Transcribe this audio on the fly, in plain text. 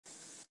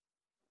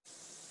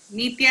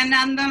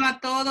Nityanandam a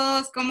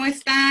todos, ¿cómo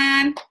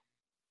están?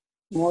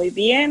 Muy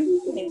bien,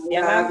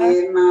 Nityananda.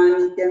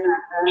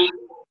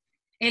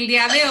 El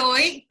día de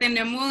hoy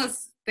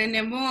tenemos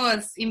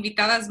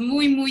invitadas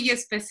muy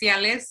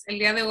especiales. El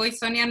día de hoy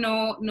Sonia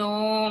no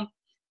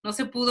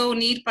se pudo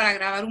unir para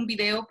grabar un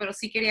video, pero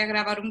sí quería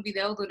grabar un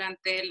video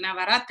durante el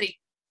Navaratri.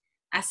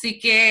 Así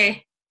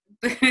que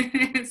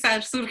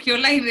surgió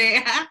la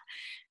idea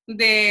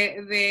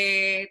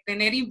de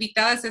tener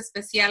invitadas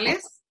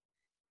especiales.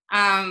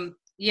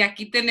 Y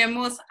aquí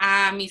tenemos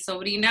a mi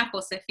sobrina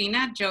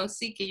Josefina,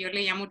 Josie, que yo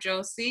le llamo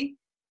Josie,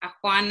 a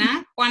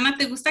Juana. Juana,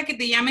 ¿te gusta que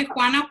te llame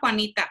Juana o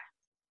Juanita?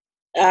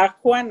 A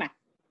Juana.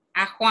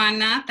 A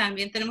Juana,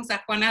 también tenemos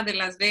a Juana de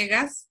Las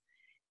Vegas.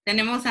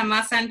 Tenemos a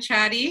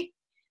Masanchari.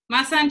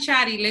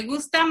 Masanchari, ¿le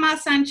gusta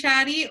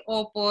Masanchari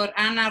o por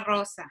Ana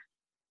Rosa?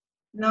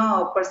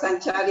 No, por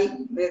Sanchari,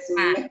 me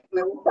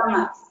gusta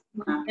más.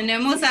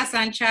 Tenemos a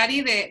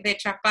Sanchari de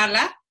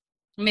Chapala,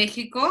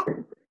 México.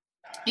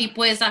 Y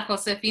pues a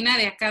Josefina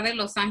de acá de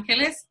Los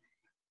Ángeles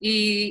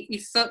y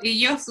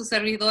yo, su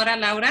servidora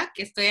Laura,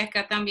 que estoy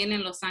acá también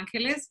en Los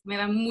Ángeles. Me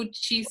da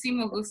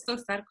muchísimo gusto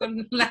estar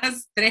con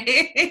las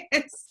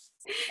tres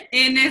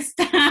en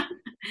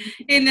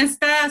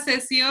esta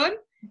sesión.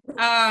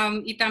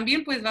 Y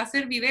también pues va a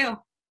ser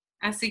video.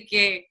 Así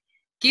que,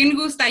 ¿quién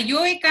gusta?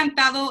 Yo he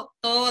cantado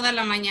toda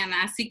la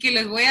mañana, así que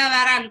les voy a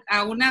dar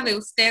a una de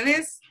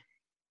ustedes.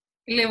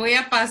 Le voy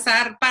a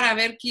pasar para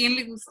ver quién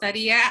le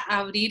gustaría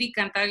abrir y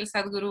cantar el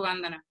Sadhguru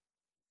Vandana.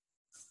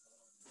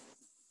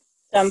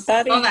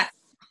 Cantar. Todas.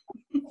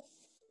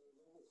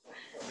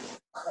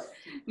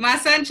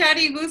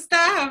 ¿Masanchari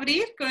gusta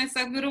abrir con el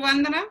Sadhguru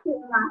Vandana?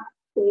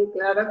 Sí,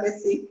 claro que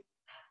sí.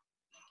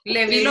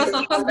 Le vi los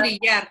ojos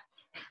brillar.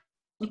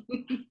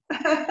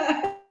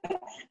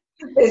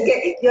 Es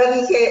que yo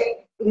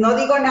dije, no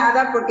digo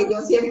nada porque yo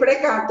siempre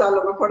canto, a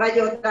lo mejor hay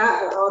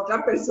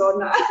otra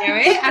persona. ¿Ya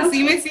ve?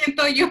 Así me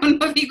siento yo,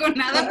 no digo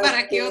nada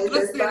para que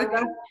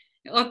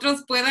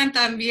otros puedan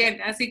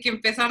también. Así que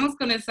empezamos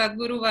con el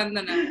Sadhguru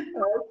Vandana.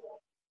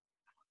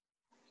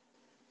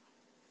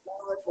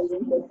 Pues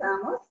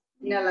empezamos,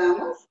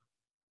 inhalamos.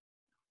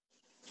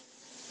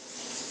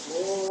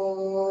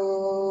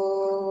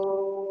 Om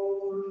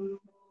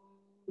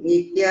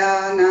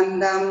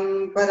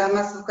Nityanandam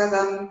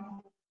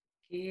Paramasukadam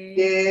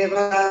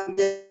Kevalam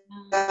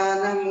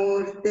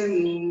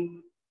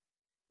Jnanamurtim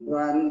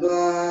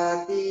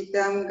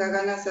Dvandvatitam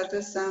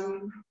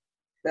Gaganasatasam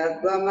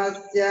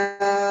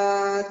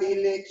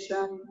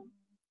Tattvamasyatileksham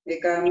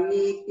Ekam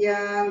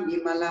Nityam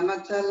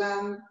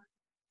Vimalamachalam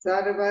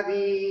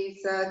Sarvari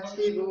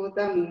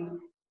Satchivudam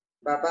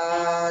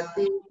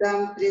Babatitam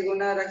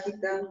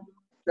Trigunarahitam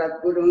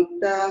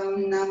Satguruntam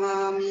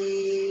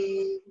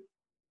Namami.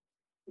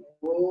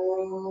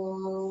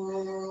 Om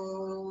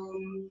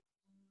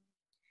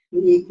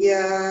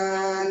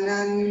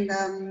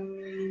Nityanandam.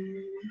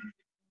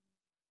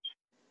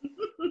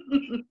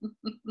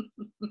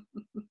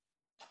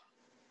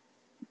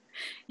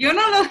 Yo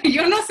no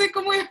sé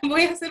cómo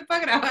voy a hacer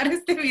para grabar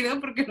este video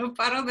porque no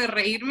paro de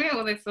reírme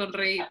o de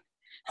sonreír.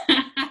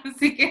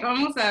 Así que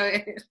vamos a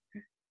ver.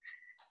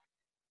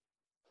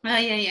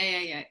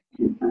 Ay.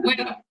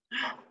 Bueno,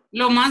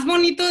 lo más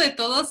bonito de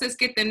todos es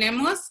que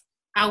tenemos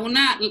a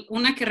una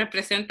que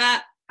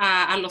representa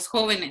a los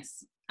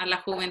jóvenes, a la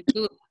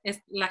juventud,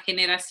 es la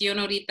generación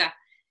ahorita,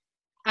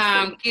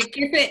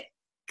 que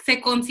se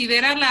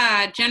considera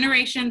la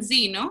Generation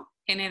Z, ¿no?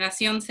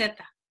 Generación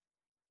Z.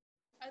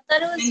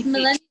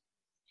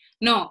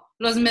 No,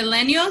 los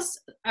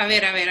millennials, a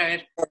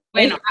ver.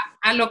 Bueno,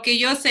 a lo que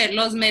yo sé,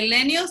 los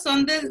millennials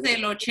son desde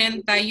el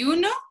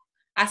 81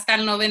 hasta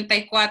el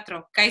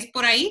 94. ¿Caes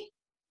por ahí?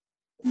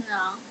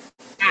 No.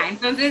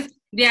 Entonces,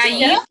 de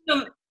ahí,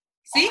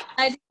 ¿sí?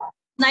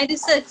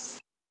 96.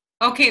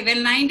 Ok,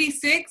 del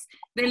 96,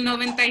 del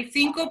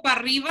 95 para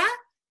arriba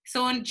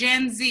son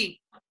Gen Z.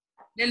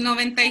 Del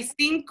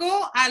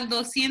 95 al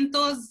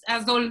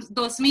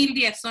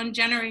 2010 son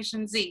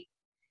Generation Z.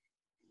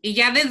 Y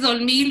ya desde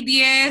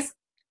 2010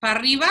 para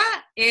arriba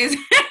es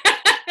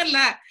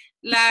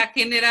la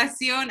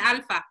generación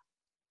alfa.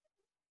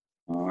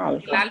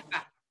 El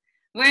alfa.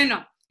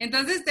 Bueno,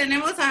 entonces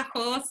tenemos a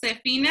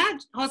Josefina.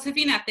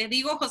 Josefina, ¿te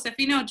digo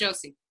Josefina o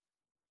Josie?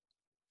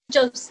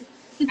 Josie.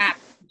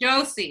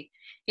 Josie.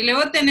 Y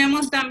luego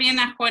tenemos también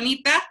a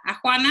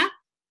Juana.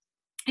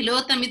 Y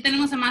luego también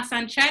tenemos a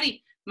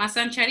Masanchari.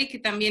 Masanchari, que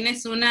también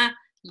es una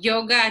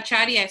yoga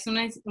acharya, es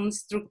una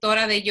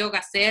instructora de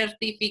yoga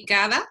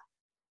certificada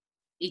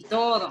y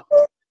todo.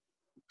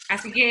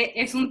 Así que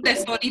es un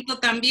tesorito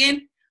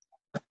también.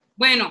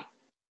 Bueno,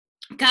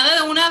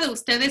 cada una de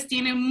ustedes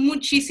tiene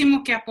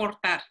muchísimo que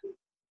aportar.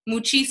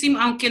 Muchísimo,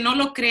 aunque no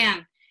lo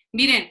crean.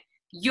 Miren,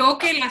 yo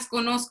que las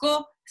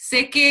conozco,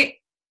 sé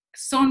que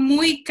son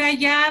muy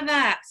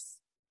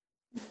calladas.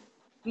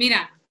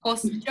 Mira,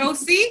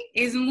 Josie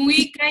es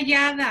muy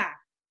callada.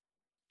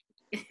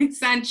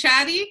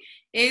 Sanchari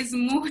es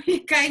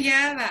muy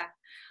callada.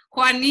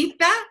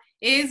 Juanita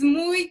es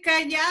muy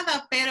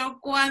callada, pero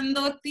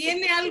cuando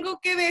tiene algo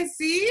que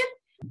decir,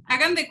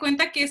 Hagan de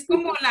cuenta que es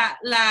como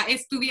la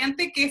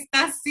estudiante que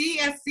está así,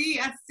 así,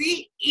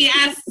 así, y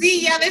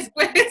así ya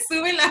después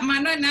sube la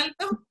mano en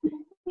alto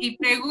y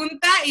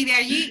pregunta, y de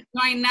allí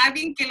no hay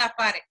nadie que la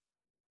pare.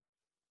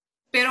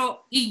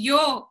 Pero, y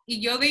yo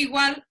de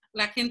igual,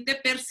 la gente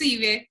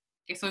percibe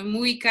que soy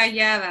muy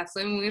callada,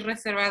 soy muy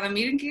reservada.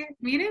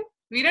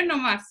 Miren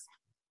nomás.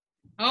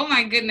 Oh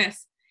my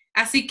goodness.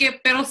 Así que,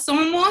 pero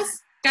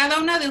somos, cada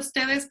una de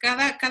ustedes,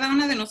 cada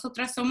una de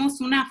nosotras somos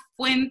una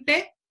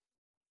fuente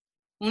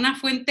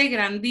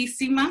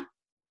grandísima,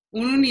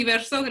 un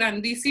universo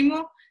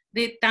grandísimo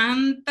de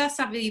tanta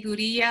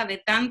sabiduría, de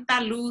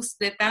tanta luz,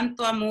 de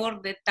tanto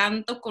amor, de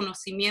tanto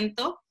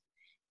conocimiento,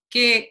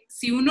 que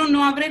si uno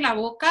no abre la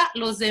boca,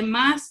 los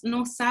demás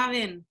no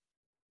saben.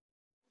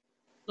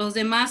 Los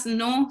demás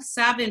no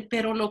saben,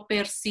 pero lo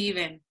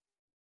perciben.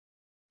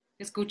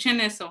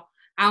 Escuchen eso.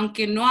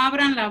 Aunque no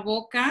abran la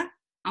boca,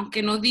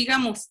 aunque no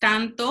digamos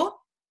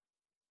tanto,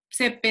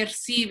 se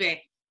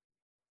percibe.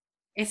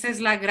 Esa es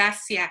la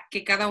gracia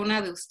que cada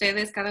una de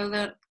ustedes,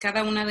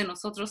 cada una de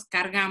nosotros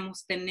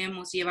cargamos,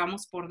 tenemos,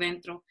 llevamos por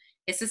dentro.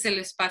 Ese es el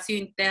espacio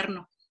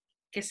interno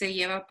que se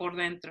lleva por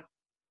dentro.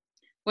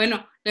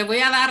 Bueno, le voy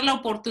a dar la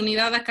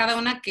oportunidad a cada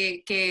una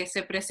que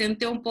se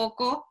presente un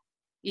poco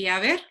y a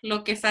ver,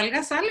 lo que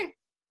salga, sale.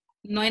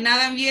 No hay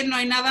nada bien, no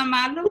hay nada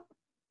malo.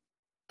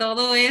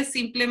 Todo es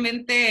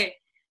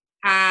simplemente,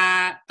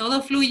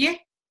 todo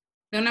fluye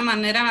de una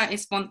manera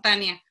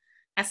espontánea.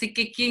 Así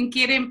que, ¿quién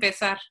quiere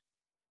empezar?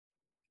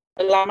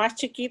 La más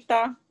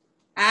chiquita.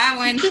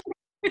 Bueno.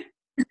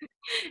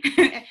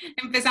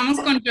 Empezamos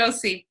con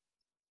Josie.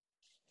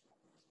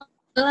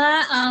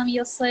 Hola,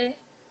 yo soy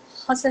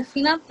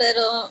Josefina,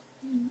 pero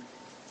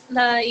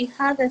la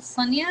hija de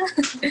Sonia.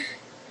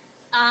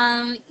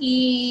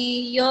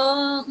 Y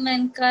yo me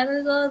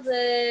encargo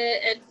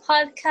del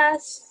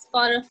podcast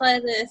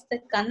Spotify de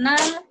este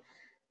canal.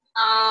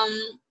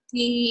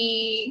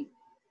 Y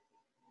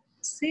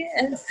sí,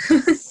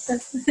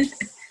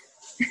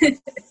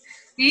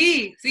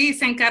 Sí,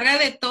 se encarga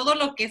de todo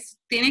lo que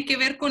tiene que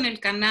ver con el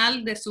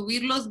canal, de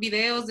subir los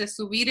videos, de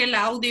subir el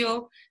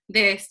audio,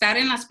 de estar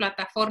en las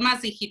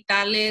plataformas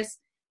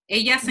digitales.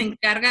 Ella se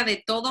encarga de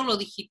todo lo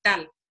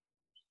digital.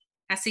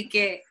 Así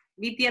que,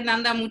 Nitya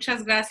Nanda,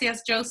 muchas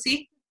gracias,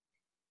 Josie.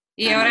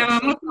 Y ahora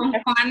vamos con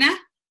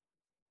Juana.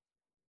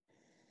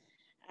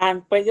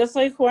 Pues yo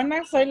soy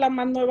Juana, soy la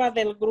más nueva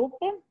del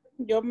grupo.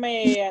 Yo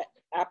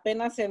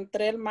apenas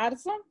entré en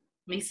marzo.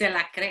 Ni se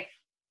la cree.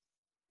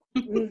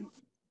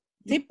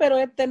 Sí, pero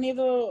he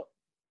tenido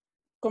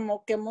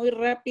como que muy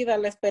rápida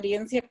la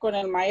experiencia con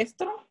el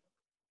maestro.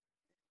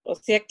 O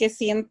sea que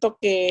siento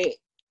que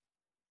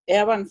he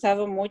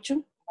avanzado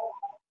mucho.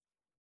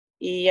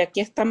 Y aquí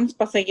estamos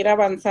para seguir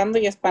avanzando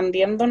y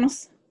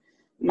expandiéndonos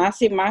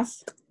más y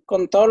más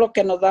con todo lo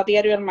que nos da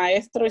diario el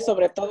maestro y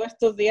sobre todo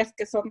estos días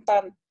que son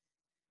tan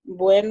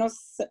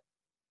buenos,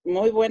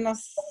 muy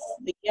buenos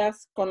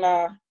días con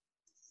las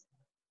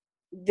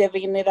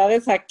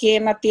divinidades aquí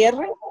en la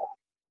tierra,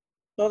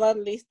 todas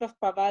listas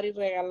para dar y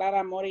regalar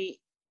amor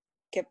y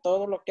que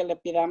todo lo que le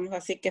pidamos,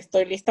 así que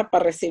estoy lista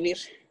para recibir.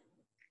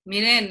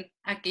 Miren,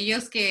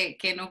 aquellos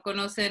que no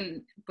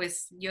conocen,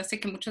 pues yo sé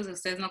que muchos de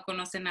ustedes no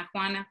conocen a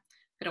Juana,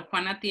 pero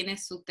Juana tiene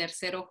su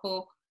tercer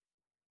ojo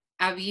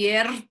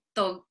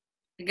abierto,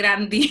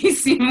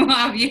 grandísimo,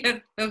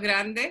 abierto,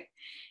 grande.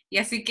 Y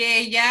así que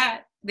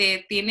ella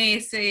tiene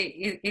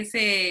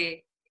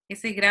ese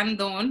gran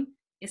don,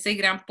 ese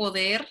gran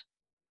poder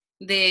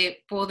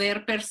de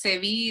poder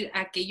percibir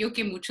aquello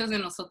que muchos de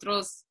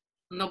nosotros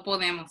no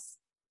podemos.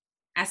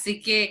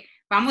 Así que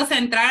vamos a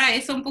entrar a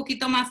eso un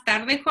poquito más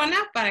tarde, Juana,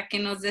 para que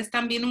nos des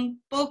también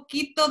un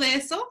poquito de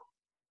eso,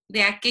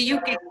 de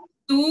aquello que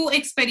tú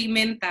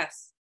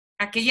experimentas,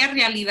 aquella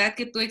realidad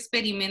que tú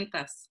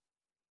experimentas.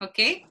 ¿Ok?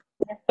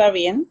 ¿Está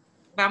bien?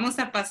 Vamos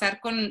a pasar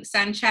con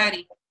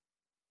Sanchari.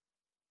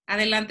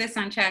 Adelante,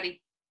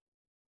 Sanchari.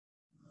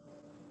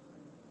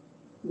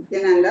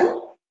 Nityananda.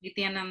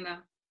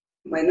 Nityananda.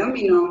 Bueno,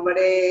 mi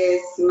nombre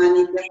es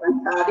Manitya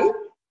Sanchari.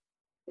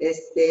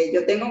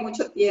 Yo tengo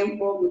mucho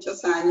tiempo,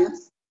 muchos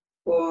años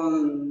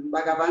con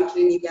Bhagavan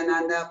Sri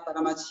Nityananda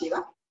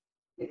Paramashiva.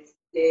 Yo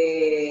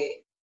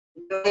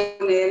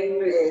con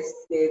él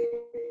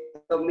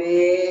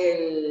tomé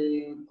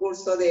el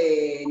curso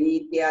de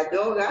Nitya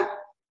Yoga,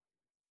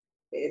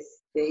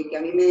 que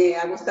a mí me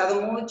ha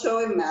gustado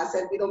mucho y me ha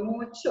servido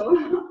mucho.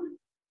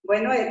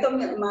 Bueno, he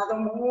tomado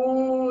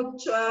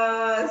muchos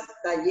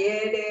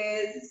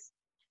talleres,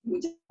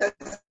 muchas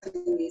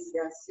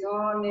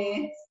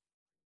iniciaciones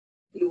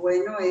y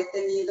bueno, he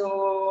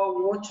tenido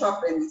mucho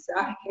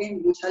aprendizaje,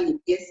 mucha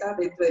limpieza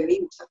dentro de mí,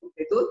 mucha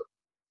completud.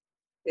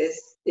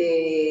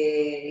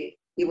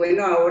 Y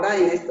bueno, ahora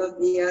en estos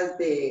días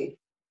de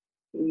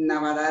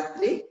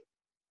Navaratri,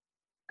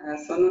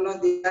 son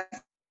unos días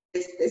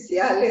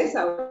especiales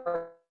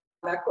ahora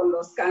con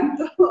los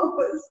cantos.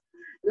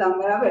 La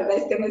mera verdad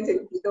es que me he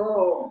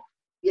sentido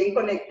bien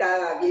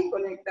conectada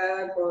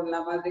con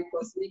la Madre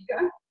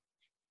Cósmica.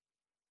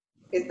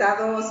 He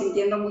estado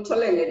sintiendo mucho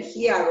la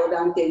energía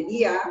durante el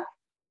día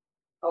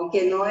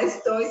aunque no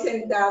estoy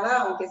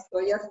sentada, aunque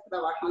estoy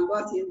trabajando,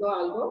 haciendo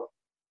algo,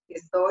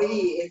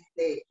 estoy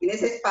en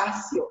ese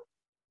espacio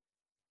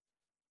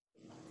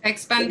 ¿Ha que me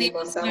expandido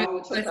costaba su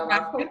mucho espacio?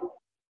 trabajo.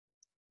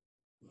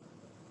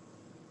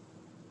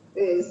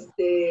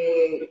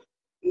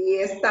 Y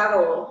he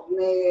estado,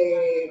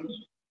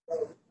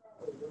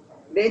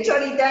 de hecho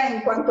ahorita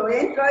en cuanto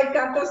entro y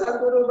canto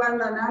Sadhguru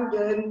Vandanam,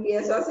 yo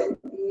empiezo a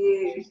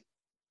sentir,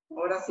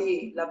 ahora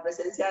sí, la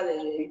presencia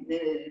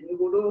de mi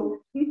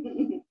gurú.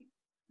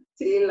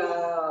 Sí,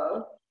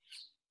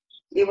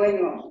 y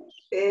bueno,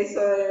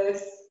 eso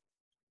es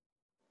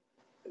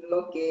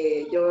lo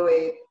que yo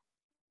he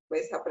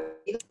pues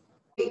aprendido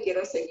y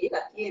quiero seguir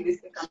aquí en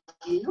este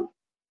camino,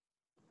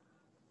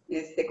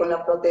 con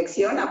la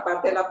protección,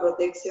 aparte de la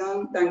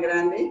protección tan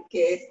grande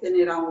que es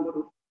tener a un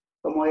gurú,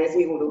 como es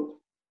mi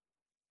gurú.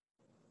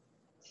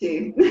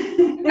 Sí,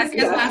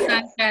 Gracias, gracias.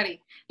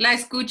 Masanchari. La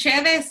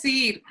escuché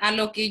decir, a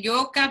lo que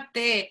yo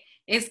capté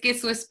es que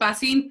su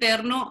espacio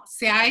interno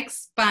se ha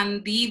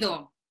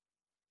expandido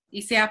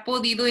y se ha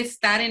podido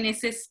estar en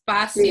ese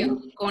espacio,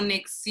 Sí.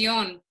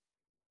 conexión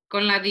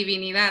con la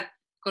divinidad,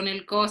 con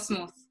el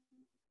cosmos.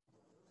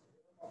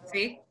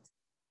 ¿Sí?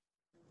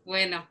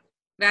 Bueno,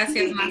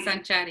 gracias, Sí.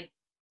 Masanchari.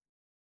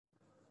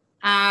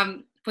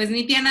 Pues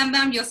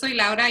Nityanandam, yo soy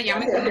Laura, ya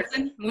me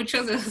conocen,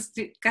 muchos de los,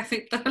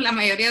 casi toda la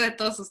mayoría de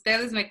todos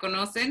ustedes me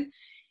conocen.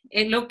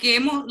 Lo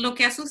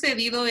que ha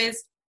sucedido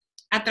es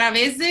a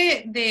través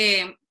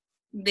de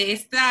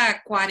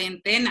esta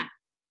cuarentena,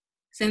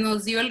 se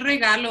nos dio el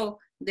regalo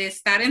de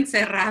estar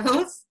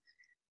encerrados,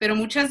 pero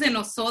muchas de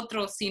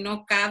nosotros, si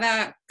no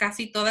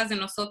casi todas de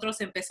nosotros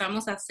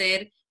empezamos a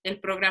hacer el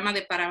programa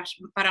de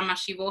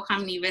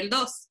Paramashivoham nivel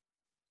 2,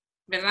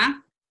 ¿verdad?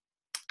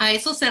 A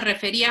eso se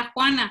refería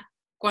Juana,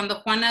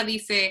 cuando Juana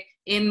dice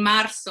en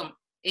marzo,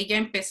 ella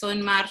empezó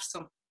en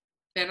marzo,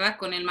 ¿verdad?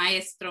 Con el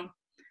maestro.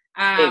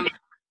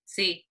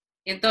 Sí,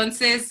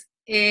 entonces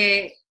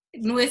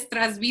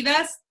nuestras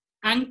vidas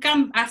han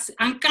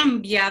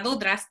cambiado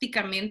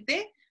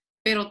drásticamente,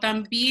 pero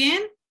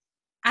también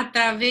a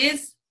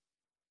través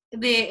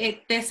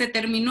se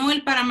terminó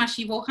el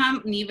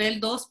Paramashivoham nivel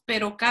 2,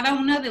 pero cada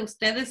una de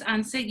ustedes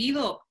han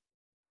seguido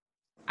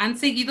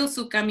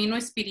su camino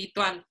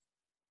espiritual,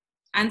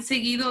 han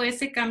seguido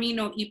ese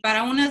camino y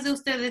para unas de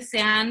ustedes se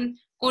han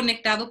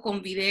conectado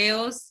con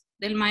videos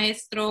del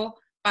maestro,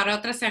 para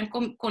otras se han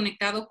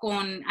conectado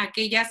con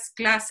aquellas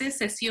clases,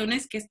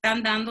 sesiones que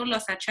están dando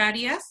las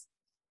acharyas,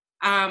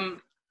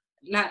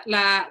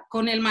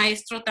 con el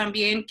maestro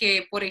también,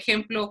 que por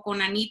ejemplo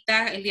con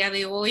Anita el día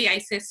de hoy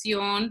hay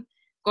sesión,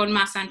 con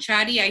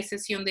Masanchari hay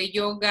sesión de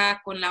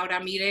yoga, con Laura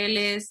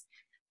Mireles,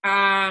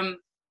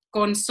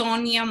 con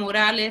Sonia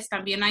Morales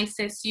también hay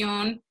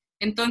sesión.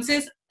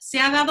 Entonces se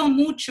ha dado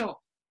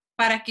mucho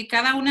para que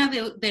cada una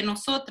de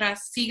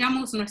nosotras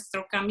sigamos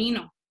nuestro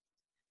camino,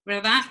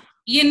 ¿verdad?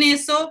 Y en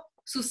eso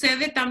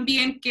sucede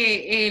también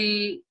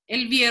que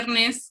el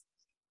viernes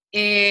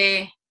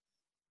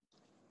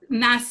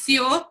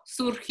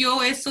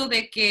surgió eso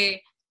de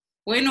que,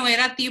 bueno,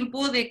 era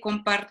tiempo de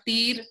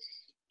compartir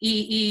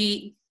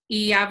y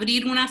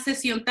abrir una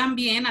sesión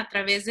también a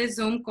través de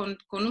Zoom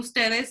con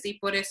ustedes, y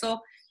por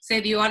eso se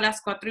dio a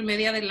las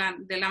 4:30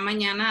 de la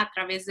mañana a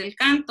través del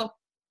canto,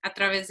 a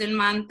través del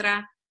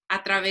mantra,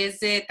 a través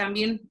de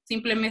también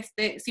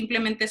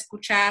simplemente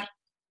escuchar,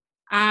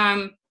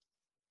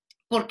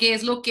 porque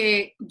es lo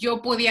que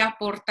yo podía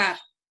aportar,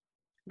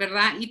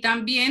 ¿verdad? Y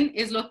también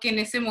es lo que en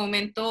ese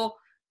momento,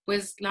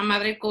 pues la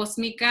Madre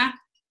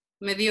Cósmica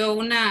me dio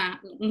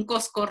un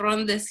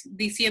coscorrón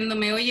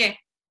diciéndome, oye,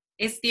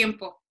 es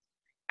tiempo.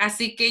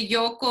 Así que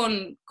yo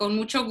con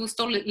mucho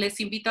gusto les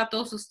invito a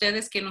todos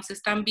ustedes que nos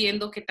están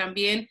viendo que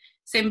también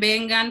se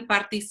vengan,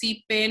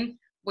 participen.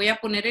 Voy a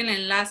poner el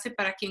enlace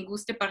para quien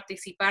guste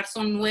participar.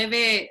 Son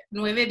 9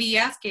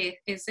 días,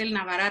 que es el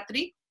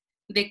Navaratri,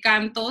 de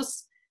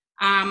cantos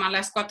a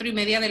las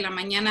 4:30 de la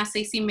mañana,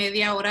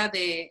 6:30 hora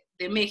de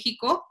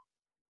México.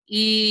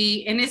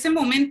 Y en ese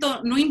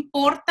momento no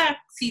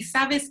importa si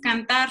sabes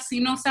cantar,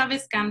 si no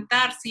sabes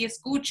cantar, si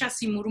escuchas,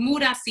 si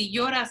murmuras, si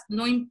lloras,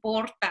 no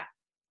importa.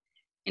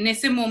 En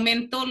ese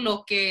momento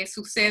lo que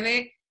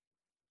sucede,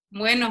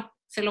 bueno,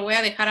 se lo voy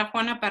a dejar a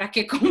Juana para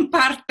que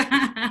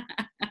comparta.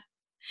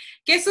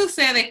 ¿Qué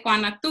sucede,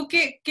 Juana? ¿Tú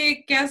qué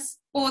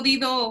has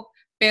podido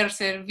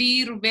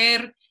percibir,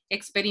 ver,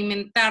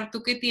 experimentar?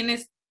 Tú que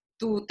tienes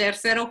tu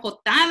tercer ojo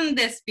tan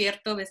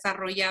despierto,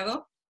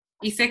 desarrollado,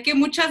 y sé que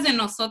muchas de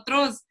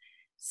nosotros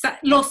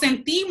lo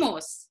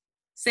sentimos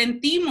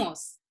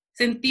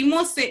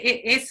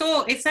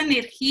eso, esa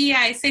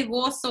energía, ese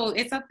gozo,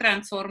 esa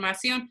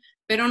transformación,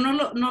 pero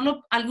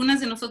algunas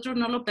de nosotros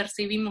no lo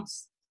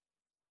percibimos.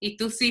 Y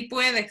tú sí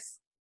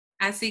puedes.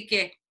 Así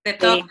que te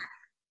toca.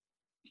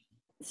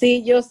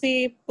 Sí, yo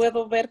sí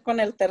puedo ver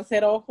con el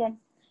tercer ojo.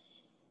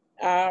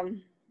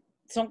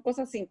 Son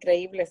cosas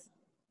increíbles.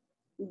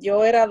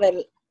 Yo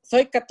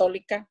soy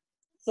católica,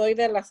 soy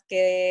de las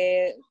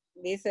que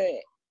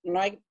dice,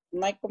 no hay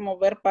como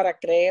ver para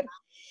creer,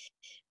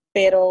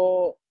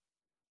 pero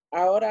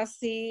ahora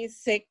sí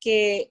sé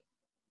que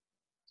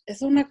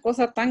Es una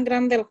cosa tan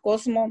grande el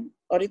cosmos.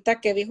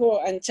 Ahorita que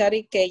dijo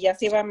Anchari que ya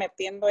se iba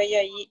metiendo ella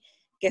ahí,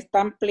 que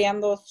está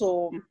ampliando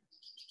su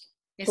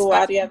Espacio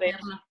área de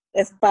interno.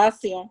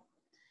 espacio.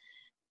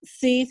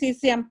 Sí, sí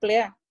se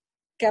amplía.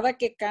 Cada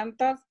que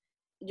cantas,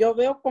 yo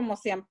veo cómo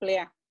se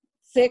amplía,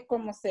 sé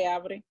cómo se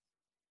abre.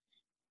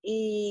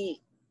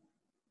 Y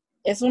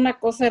es una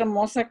cosa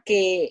hermosa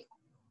que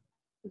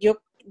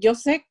yo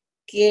sé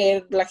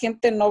que la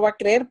gente no va a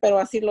creer, pero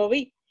así lo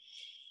vi.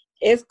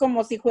 Es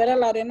como si fuera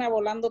la arena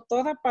volando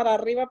toda para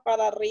arriba,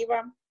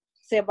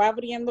 se va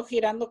abriendo,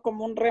 girando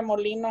como un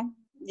remolino,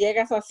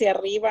 llegas hacia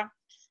arriba.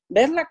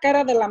 Ves la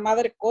cara de la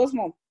Madre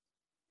Cosmo,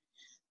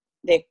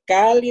 de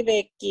Cali,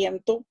 de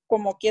quien tú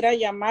como quiera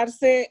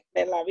llamarse,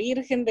 de la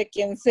Virgen, de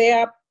quien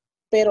sea,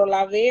 pero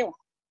la veo.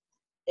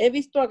 He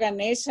visto a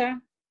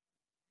Ganesha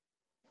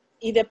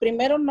y de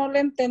primero no le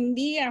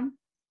entendía,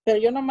 pero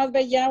yo nomás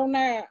veía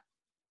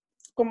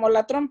como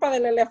la trompa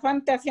del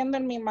elefante haciendo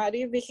en mi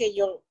nariz. Dije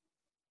yo,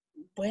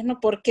 bueno,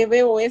 ¿por qué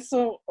veo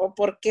eso? ¿O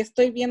por qué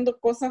estoy viendo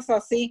cosas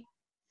así?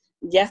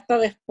 Ya hasta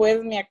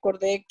después me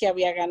acordé que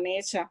había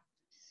Ganesha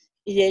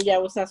y ella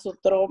usa su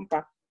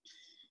trompa.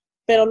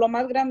 Pero lo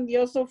más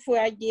grandioso fue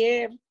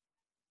ayer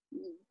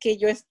que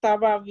yo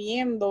estaba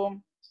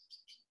viendo.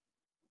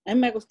 A mí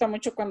me gusta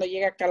mucho cuando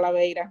llega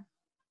Calaveira.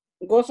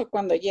 Gozo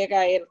cuando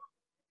llega él.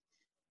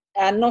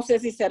 No sé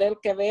si será el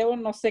que veo,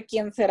 no sé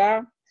quién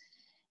será,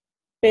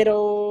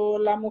 pero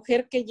la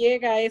mujer que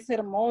llega es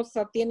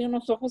hermosa, tiene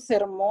unos ojos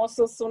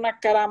hermosos, una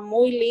cara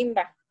muy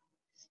linda.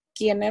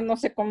 Quién es, no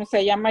sé cómo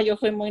se llama, yo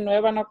soy muy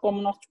nueva, no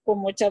conozco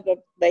muchas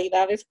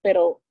deidades,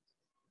 pero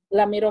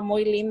la miro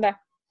muy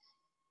linda.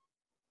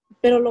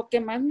 Pero lo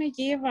que más me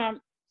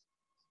lleva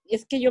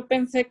es que yo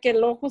pensé que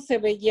el ojo se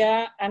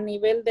veía a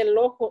nivel del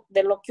ojo,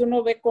 de lo que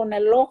uno ve con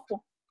el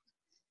ojo.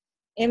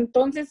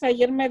 Entonces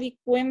ayer me di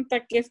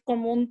cuenta que es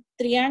como un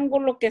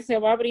triángulo que se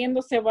va abriendo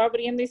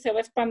y se va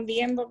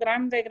expandiendo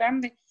grande,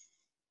 grande.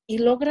 Y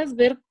logras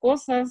ver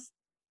cosas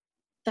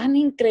tan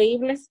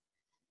increíbles,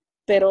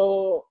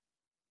 pero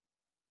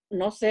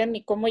no sé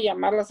ni cómo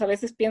llamarlas. A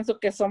veces pienso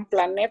que son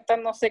planetas,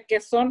 no sé qué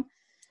son,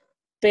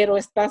 pero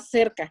está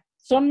cerca.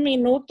 Son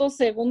minutos,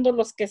 segundos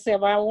los que se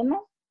va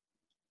uno,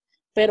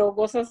 pero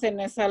gozas en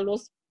esa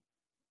luz.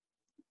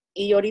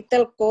 Y ahorita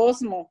el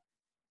cosmos,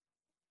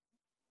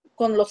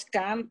 con los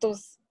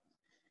cantos,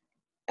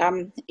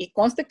 y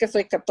conste que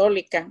soy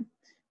católica,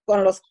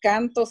 con los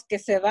cantos que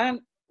se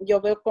dan,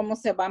 yo veo cómo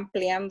se va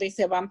ampliando y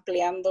se va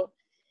ampliando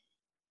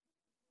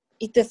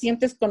y te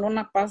sientes con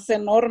una paz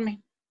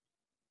enorme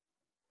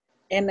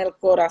en el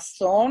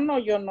corazón, o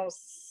yo no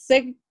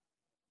sé,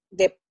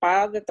 de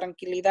paz, de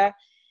tranquilidad,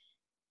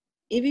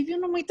 y vive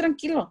uno muy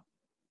tranquilo,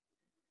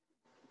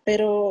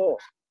 pero,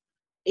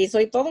 y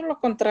soy todo lo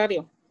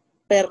contrario,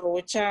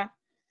 perrucha,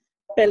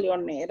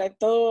 peleonera y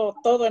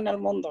todo en el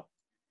mundo,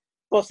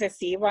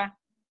 posesiva,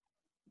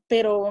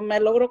 pero me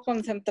logro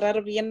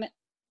concentrar bien.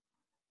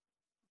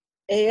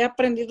 He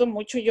aprendido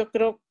mucho, yo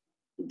creo,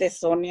 de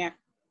Sonia,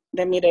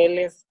 de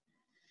Mireles.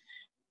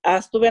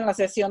 Estuve en la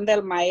sesión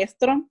del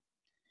maestro,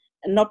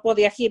 no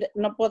podía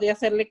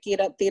hacerle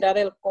tirar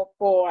el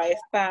coco a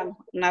esta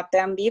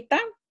nateandita,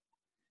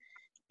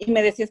 y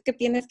me decía, es que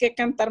tienes que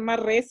cantar más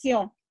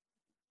recio.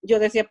 Yo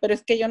decía, pero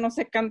es que yo no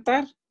sé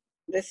cantar.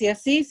 Decía,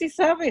 sí, sí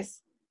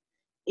sabes.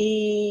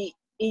 Y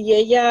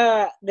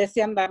ella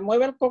decía, anda,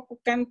 mueve el coco,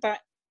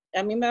 canta.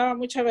 A mí me daba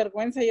mucha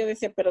vergüenza. Yo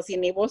decía, pero si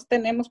ni voz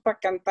tenemos para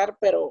cantar,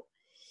 pero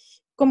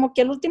como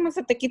que al último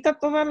se te quita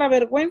toda la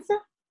vergüenza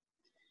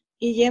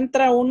y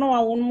entra uno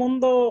a un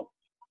mundo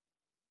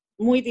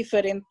muy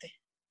diferente,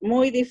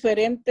 muy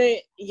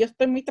diferente. Y yo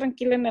estoy muy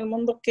tranquila en el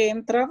mundo que he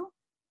entrado.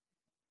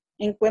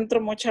 Encuentro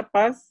mucha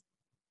paz.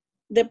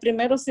 De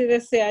primero sí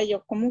decía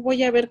yo, ¿cómo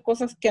voy a ver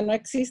cosas que no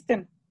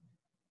existen?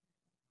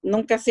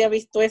 Nunca se ha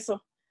visto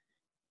eso.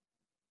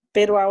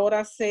 Pero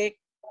ahora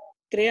sé,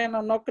 crean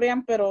o no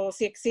crean, pero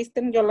si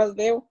existen, yo las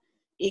veo.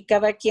 Y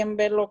cada quien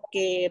ve lo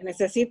que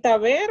necesita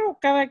ver o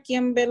cada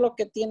quien ve lo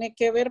que tiene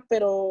que ver,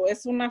 pero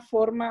es una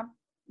forma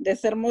de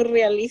ser muy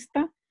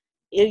realista.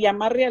 Y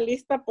llamar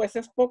realista, pues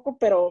es poco,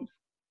 pero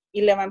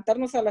y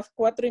levantarnos a las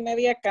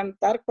 4:30 a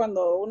cantar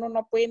cuando uno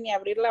no puede ni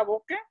abrir la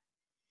boca.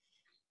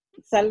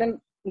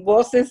 Salen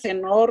voces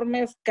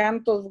enormes,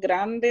 cantos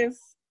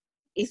grandes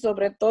y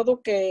sobre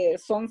todo que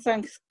son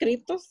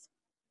sánscritos,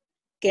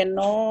 que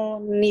no,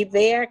 ni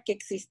idea que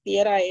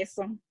existiera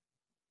eso.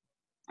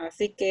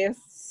 Así que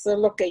eso es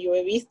lo que yo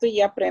he visto y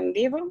he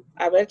aprendido.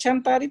 A ver,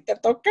 Chantari, ¿te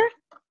toca?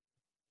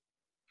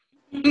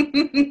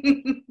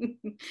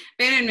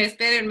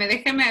 Espérenme,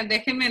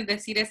 déjenme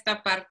decir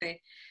esta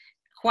parte.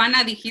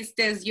 Juana,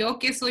 dijiste, yo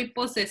que soy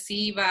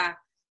posesiva,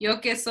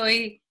 yo que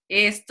soy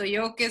esto,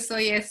 yo que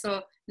soy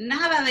eso.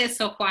 Nada de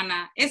eso,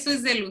 Juana. Eso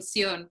es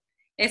delusión.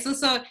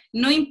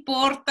 No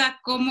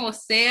importa cómo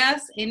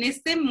seas en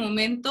este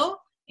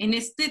momento, en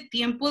este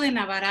tiempo de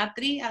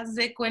Navaratri, haz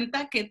de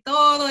cuenta que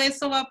todo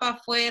eso va para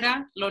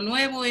afuera, lo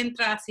nuevo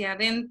entra hacia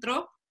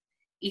adentro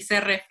y se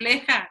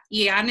refleja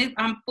y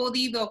han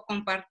podido,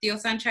 compartió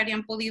Sanchari,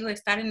 han podido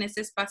estar en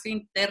ese espacio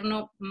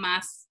interno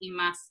más y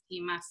más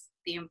y más.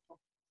 tiempo.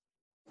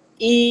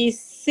 Y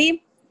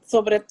sí,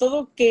 sobre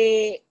todo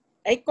que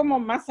hay como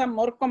más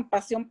amor,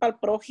 compasión para el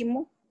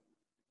prójimo.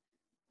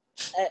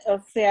 O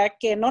sea,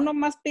 que no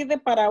nomás pide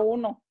para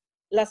uno.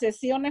 La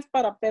sesión es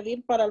para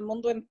pedir para el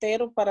mundo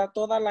entero, para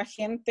toda la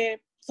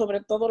gente,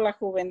 sobre todo la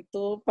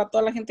juventud, para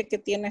toda la gente que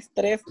tiene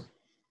estrés.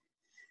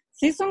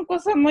 Sí, son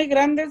cosas muy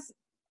grandes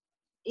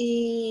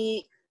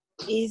y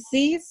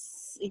sí,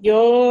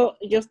 yo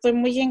estoy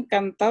muy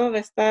encantada de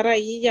estar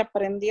ahí y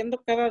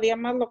aprendiendo cada día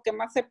más lo que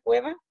más se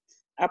pueda,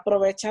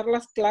 aprovechar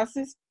las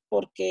clases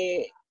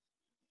porque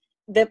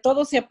de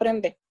todo se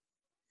aprende.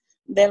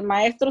 Del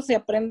maestro se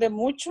aprende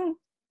mucho,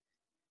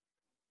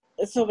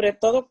 sobre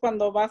todo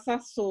cuando vas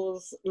a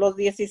los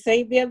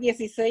 16 días,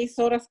 16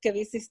 horas que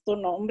dices tú,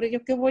 no, hombre,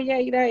 ¿yo qué voy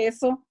a ir a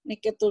eso? Ni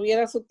que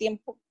tuviera su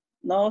tiempo.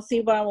 No,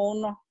 sí va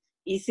uno.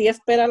 Y sí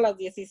espera las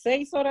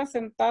 16 horas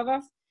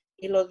sentadas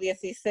y los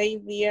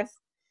 16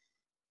 días.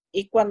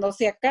 Y cuando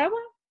se acaba,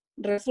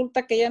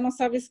 resulta que ya no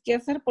sabes qué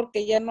hacer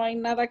porque ya no hay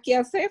nada que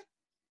hacer.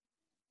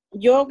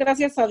 Yo,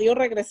 gracias a Dios,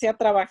 regresé a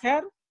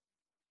trabajar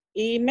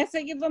y me he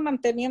seguido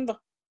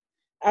manteniendo.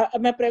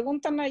 Me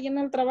preguntan ahí en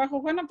el trabajo,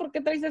 Juana, ¿por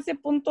qué traes ese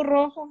punto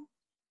rojo?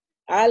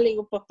 Le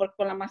digo, pues porque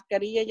con la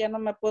mascarilla ya no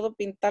me puedo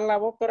pintar la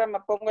boca, ahora me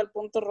pongo el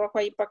punto rojo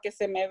ahí para que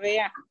se me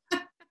vea.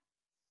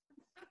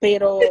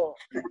 Pero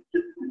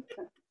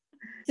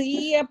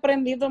sí he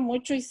aprendido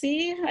mucho y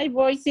sí, ahí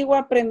voy, sigo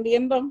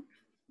aprendiendo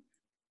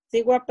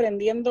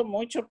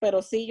mucho,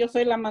 pero sí, yo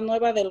soy la más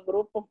nueva del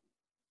grupo.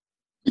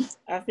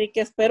 Así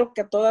que espero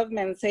que todas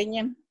me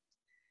enseñen.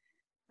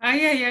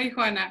 Ay,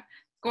 Juana.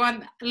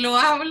 Cuando lo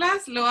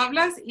hablas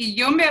y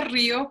yo me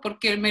río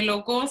porque me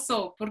lo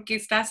gozo, porque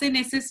estás en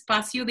ese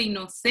espacio de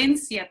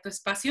inocencia, tu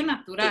espacio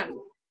natural,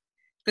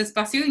 tu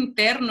espacio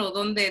interno,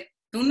 donde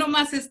tú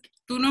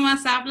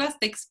nomás hablas,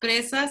 te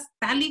expresas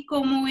tal y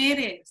como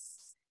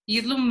eres. Y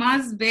es lo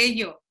más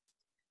bello.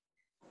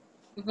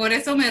 Por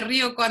eso me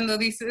río cuando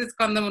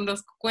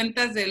nos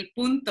cuentas del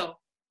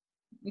punto,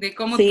 de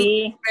cómo tú te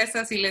Sí,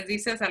 expresas y les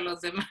dices a los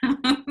demás.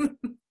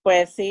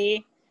 pues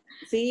sí,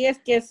 es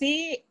que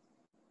sí.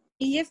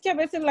 Y es que a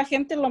veces la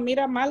gente lo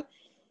mira mal,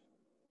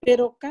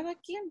 pero cada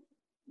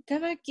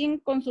quien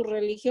con su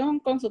religión,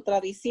 con su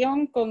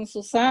tradición, con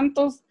sus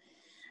santos.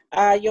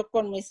 Yo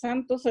con mis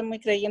santos soy muy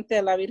creyente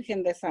de la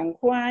Virgen de San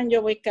Juan.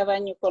 Yo voy cada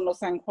año con los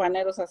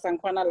sanjuaneros a San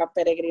Juan a la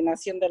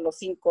peregrinación de los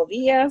 5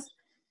 días.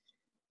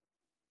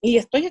 Y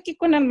estoy aquí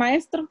con el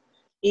maestro.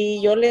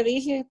 Y yo le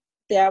dije,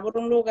 te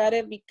abro un lugar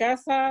en mi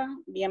casa,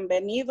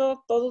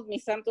 bienvenido. Todos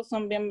mis santos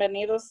son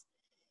bienvenidos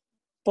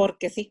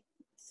porque sí,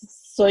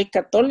 soy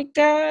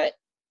católica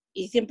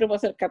y siempre voy a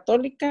ser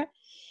católica,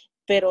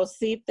 pero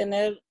sí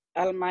tener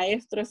al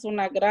maestro es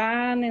una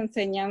gran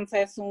enseñanza,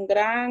 es un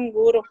gran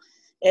gurú.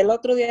 El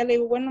otro día le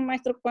digo, bueno,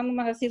 maestro, ¿cuándo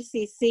me vas a decir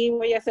si sí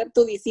voy a ser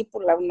tu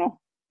discípula o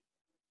no?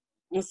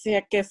 O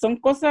sea, que son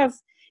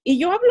cosas, y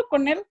yo hablo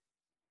con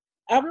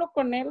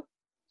él,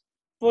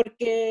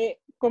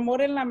 porque como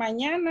ahora en la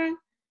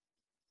mañana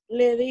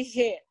le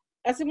dije,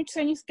 hace muchos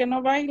años que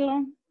no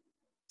bailo,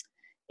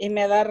 y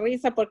me da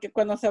risa porque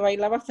cuando se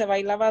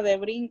bailaba de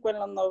brinco en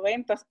los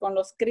 90s con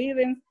los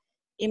Creedence,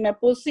 y me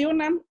puse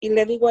una y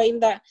le digo a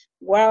Hilda,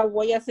 wow,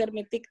 voy a hacer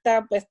mi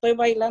TikTok, estoy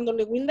bailando.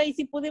 Le digo, Hilda, ¿y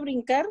si pude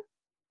brincar?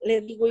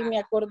 Le digo, y me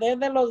acordé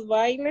de los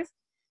bailes.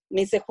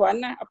 Me dice,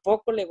 Juana, ¿a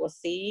poco? Le digo,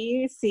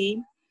 sí.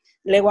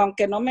 Le digo,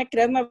 aunque no me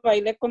creas, me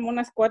bailé como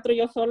unas 4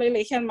 yo sola y le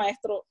dije al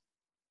maestro,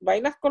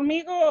 ¿bailas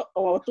conmigo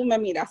o tú me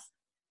miras?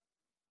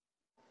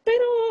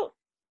 Pero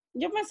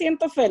yo me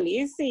siento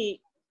feliz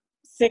y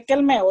sé que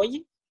él me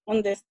oye,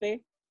 donde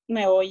esté,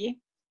 me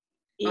oye.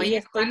 Y Oye,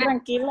 estoy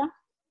tranquila,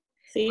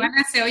 sí.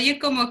 Juana, se oye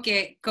como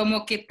que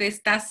te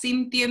estás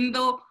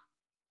sintiendo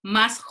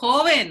más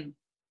joven.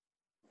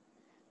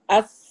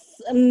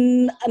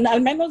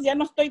 Al menos ya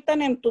no estoy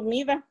tan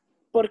entumida,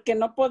 porque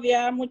no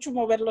podía mucho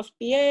mover los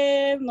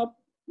pies, no,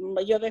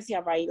 yo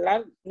decía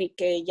bailar, ni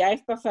que ya a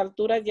estas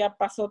alturas ya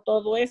pasó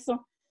todo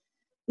eso.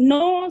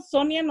 No,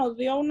 Sonia nos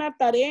dio una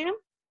tarea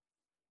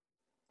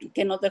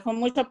que nos dejó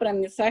mucho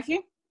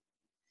aprendizaje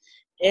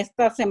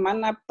esta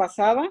semana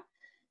pasada,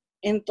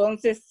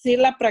 entonces sí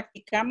la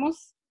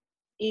practicamos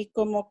y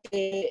como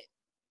que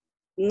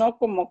no,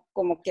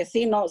 como que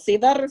sí, no, sí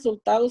da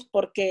resultados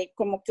porque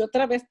como que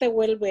otra vez te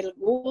vuelve el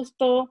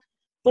gusto.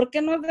 ¿Por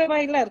qué no es de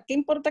bailar? ¿Qué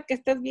importa que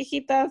estés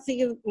viejita?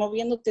 Sigues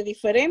moviéndote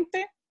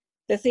diferente,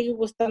 te sigue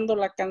gustando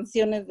las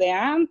canciones de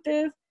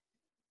antes,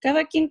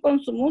 cada quien con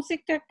su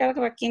música,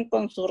 cada quien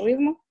con su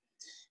ritmo.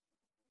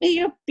 Y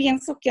yo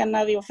pienso que a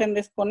nadie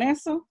ofendes con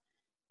eso.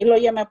 Y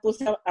luego ya me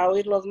puse a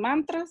oír los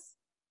mantras,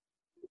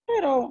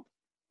 pero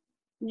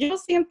yo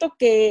siento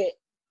que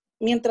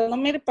mientras no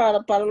mire para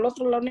el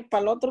otro lado ni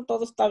para el otro,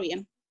 todo está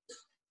bien.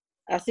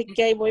 Así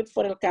que ahí voy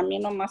por el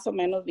camino más o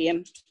menos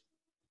bien.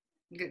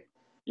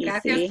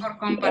 Gracias Sí, por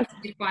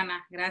compartir,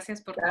 Juana.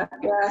 Gracias por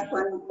compartir. Gracias,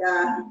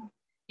 Juanita.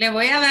 Le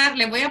voy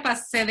a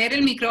ceder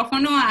el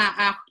micrófono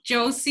a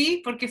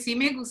Josie, porque sí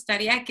me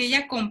gustaría que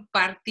ella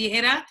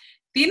compartiera.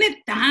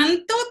 Tiene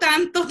tanto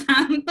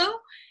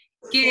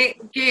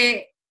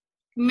que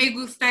me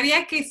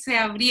gustaría que se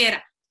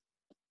abriera.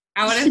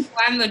 Ahora es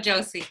cuando,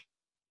 Josie.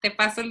 Te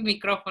paso el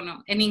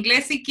micrófono. En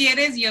inglés, si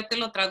quieres, yo te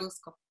lo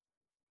traduzco.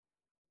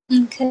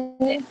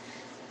 Okay.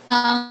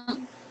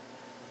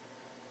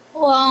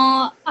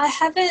 Well, I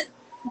haven't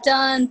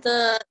done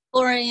the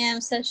 4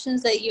 a.m.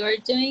 sessions that you are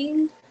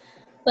doing,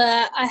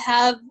 but I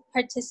have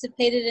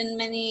participated in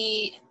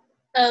many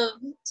of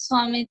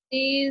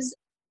Swamiji's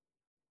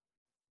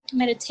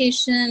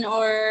meditation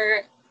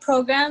or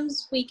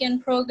programs,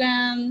 weekend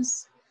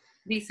programs.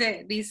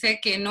 Dice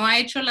que no ha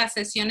hecho las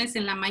sesiones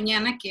en la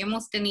mañana que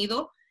hemos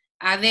tenido.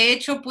 De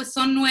hecho, pues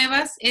son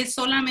nuevas, es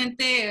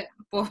solamente,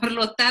 por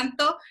lo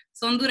tanto,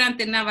 son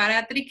durante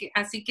Navaratri,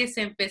 así que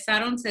se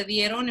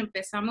dieron,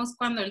 empezamos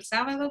cuando el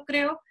sábado,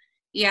 creo,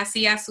 y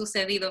así ha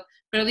sucedido.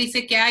 Pero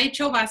dice que ha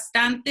hecho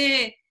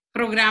bastante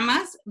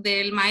programas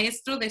del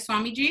maestro de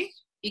Swamiji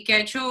y que ha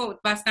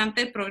hecho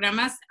bastante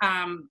programas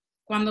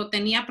cuando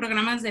tenía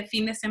programas de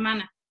fin de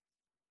semana.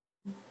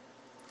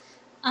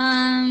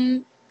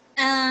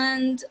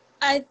 And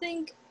I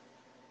think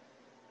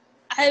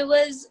I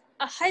was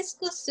a high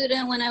school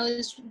student when I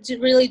was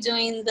really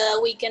doing the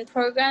weekend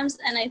programs,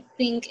 and I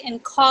think in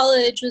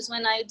college was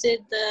when I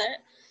did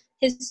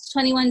his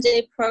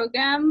 21-day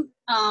program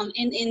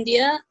in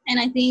India, and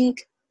I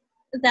think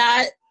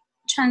that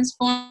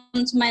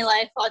transformed my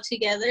life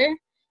altogether.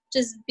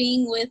 Just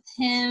being with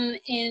him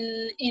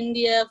in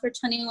India for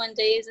 21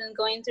 days and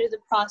going through the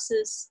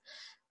processes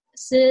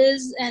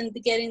and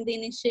getting the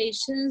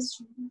initiations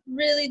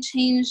really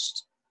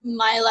changed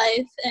my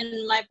life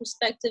and my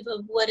perspective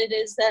of what it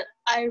is that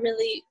I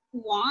really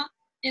want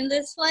in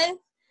this life.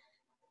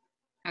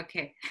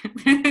 Okay.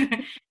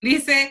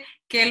 Dice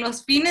que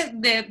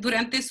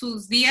durante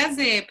sus días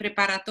de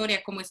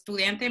preparatoria, como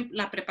estudiante en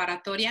la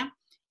preparatoria,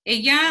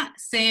 ella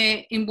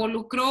se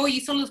involucró,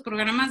 hizo los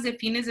programas de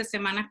fines de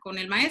semana con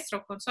el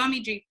maestro, con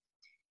Swamiji.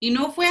 Y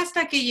no fue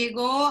hasta que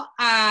llegó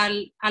a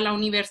la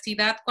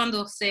universidad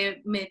cuando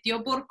se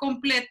metió por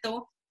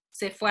completo,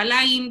 se fue a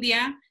la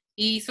India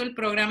y hizo el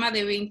programa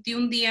de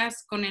 21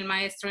 días con el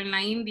maestro en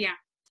la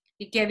India.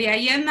 Y que de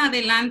ahí en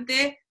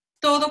adelante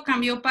todo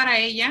cambió para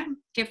ella,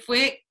 que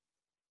fue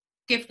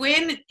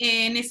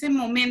en ese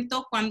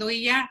momento cuando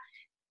ella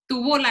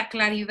tuvo la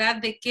claridad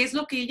de qué es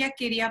lo que ella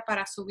quería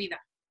para su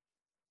vida.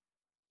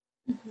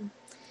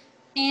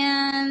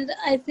 And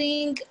I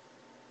think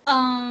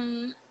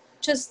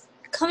just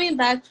coming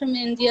back from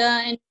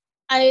India, and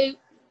I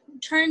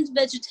turned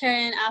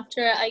vegetarian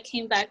after I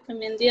came back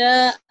from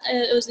India.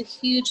 It was a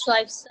huge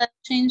lifestyle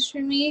change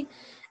for me.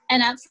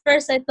 And at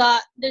first I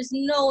thought, there's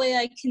no way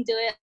I can do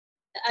it.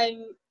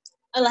 I'm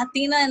a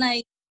Latina and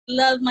I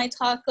love my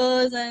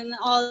tacos and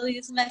all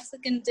these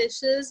Mexican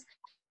dishes.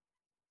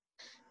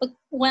 But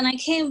when I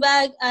came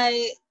back,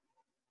 I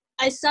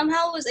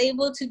somehow was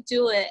able to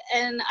do it.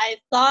 And I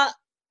thought,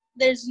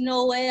 there's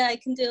no way I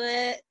can do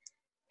it.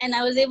 And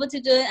I was able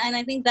to do it, and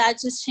I think that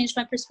just changed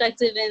my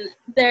perspective. And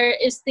there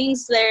is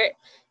things there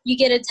you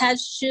get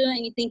attached to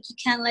and you think you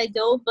can't let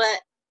go,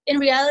 but in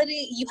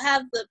reality, you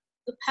have the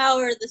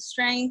power, the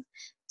strength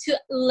to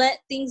let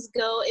things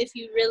go if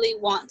you really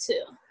want to.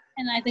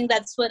 And I think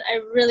that's what I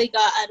really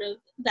got out of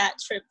that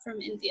trip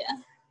from India.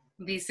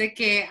 Dice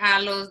que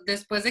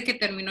después de que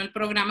terminó el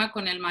programa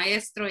con el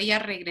maestro, ella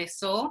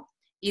regresó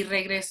y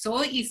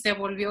se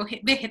volvió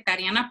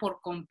vegetariana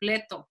por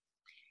completo.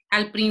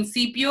 Al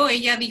principio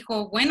ella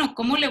dijo, bueno,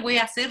 ¿cómo le voy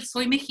a hacer?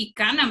 Soy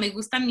mexicana, me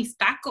gustan mis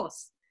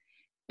tacos.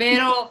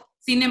 Pero,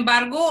 sin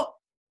embargo,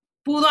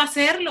 pudo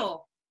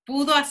hacerlo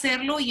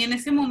y en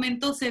ese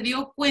momento se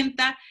dio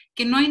cuenta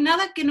que no hay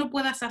nada que no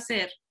puedas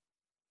hacer.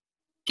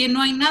 Que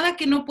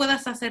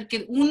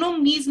uno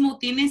mismo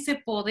tiene ese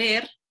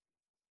poder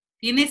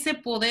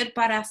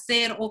para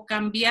hacer o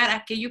cambiar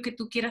aquello que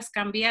tú quieras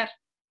cambiar.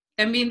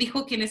 También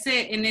dijo que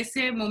en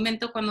ese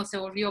momento cuando se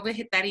volvió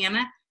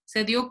vegetariana,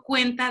 se dio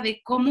cuenta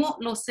de cómo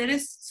los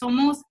seres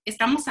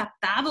estamos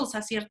atados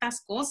a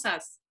ciertas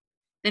cosas.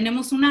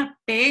 Tenemos un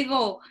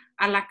apego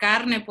a la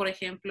carne, por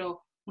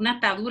ejemplo, una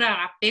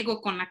atadura, apego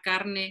con la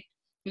carne.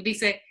 Y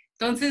dice,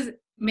 entonces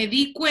me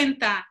di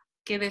cuenta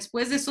que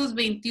después de esos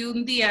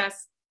 21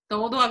 días,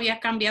 todo había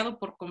cambiado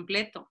por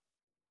completo.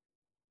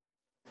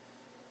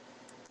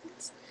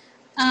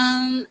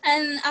 And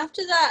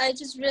after that, I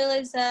just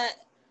realized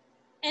that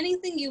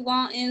anything you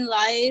want in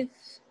life,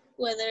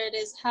 whether it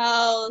is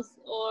health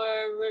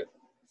or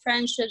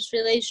friendships,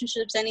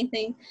 relationships,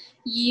 anything,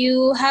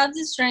 you have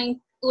the strength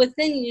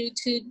within you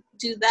to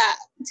do that,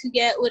 to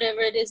get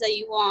whatever it is that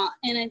you want.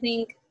 And I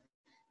think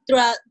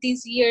throughout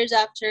these years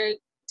after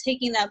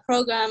taking that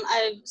program,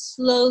 I've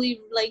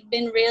slowly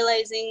been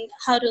realizing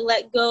how to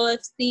let go of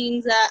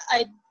things that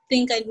I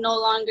think I no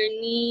longer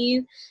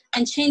need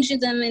and changing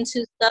them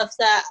into stuff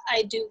that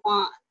I do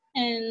want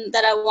and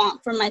that I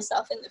want for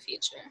myself in the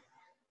future.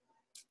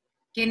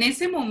 Que en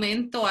ese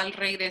momento, al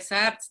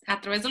regresar,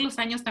 a través de los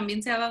años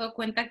también se ha dado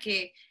cuenta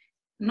que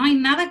no hay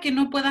nada que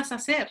no puedas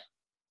hacer.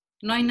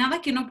 No hay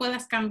nada que no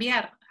puedas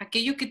cambiar.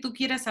 Aquello que tú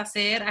quieras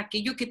hacer,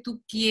 aquello que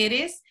tú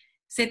quieres,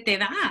 se te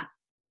da.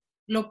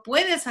 Lo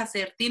puedes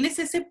hacer. Tienes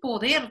ese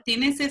poder,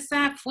 tienes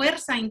esa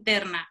fuerza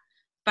interna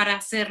para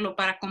hacerlo,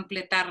 para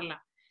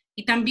completarla.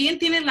 Y también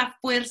tienes la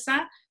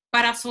fuerza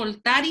para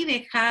soltar y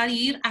dejar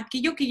ir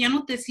aquello que ya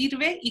no te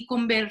sirve y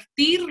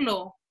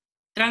convertirlo,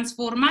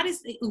 transformar,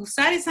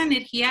 usar esa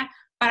energía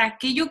para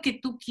aquello que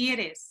tú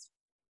quieres.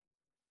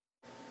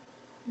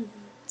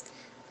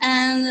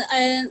 And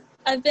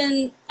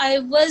I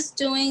was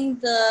doing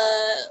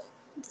the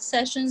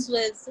sessions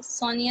with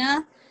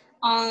Sonia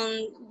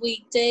on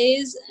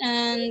weekdays,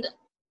 and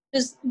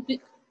just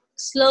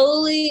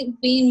slowly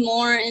being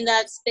more in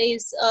that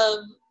space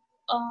of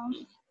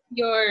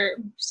your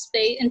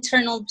space,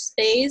 internal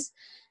space,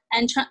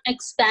 and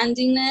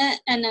expanding it,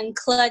 and then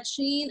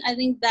clutching. I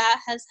think that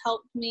has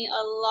helped me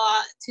a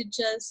lot to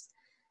just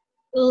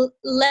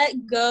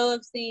let go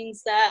of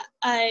things that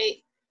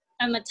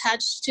I'm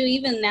attached to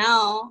even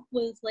now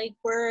with like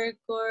work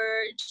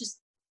or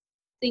just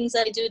things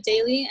that I do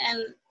daily.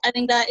 And I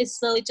think that is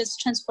slowly just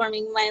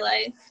transforming my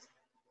life.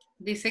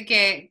 Dice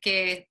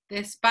que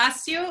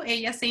despacio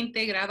ella se ha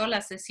integrado a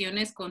las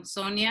sesiones con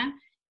Sonia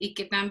y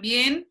que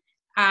también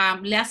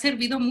le ha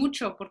servido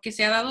mucho porque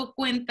se ha dado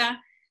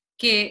cuenta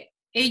que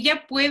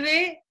ella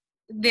puede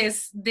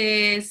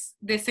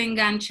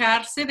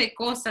desengancharse de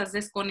cosas,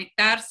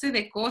 desconectarse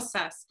de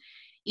cosas,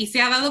 y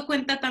se ha dado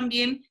cuenta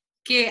también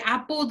que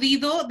ha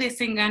podido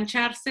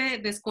desengancharse,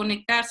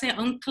 desconectarse,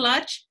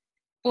 unclutch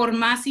por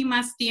más y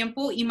más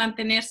tiempo y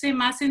mantenerse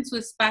más en su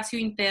espacio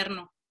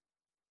interno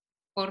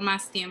por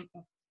más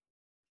tiempo.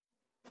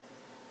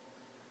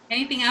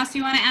 Anything else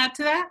you want to add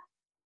to that?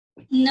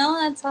 No,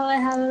 that's all I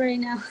have right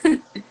now.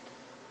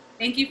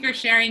 Thank you for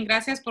sharing.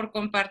 Gracias por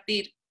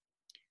compartir.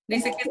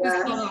 Dice que esto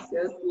es todo.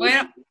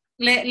 Bueno,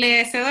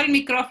 le cedo el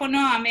micrófono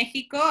a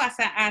México,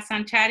 a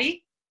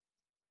Sanchari.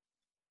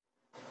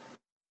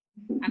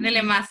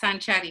 Ándele más,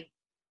 Sanchari.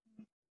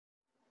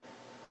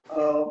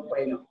 Oh,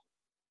 bueno.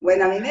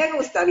 Bueno, a mí me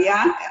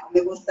gustaría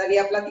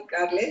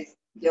platicarles.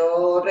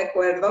 Yo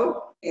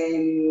recuerdo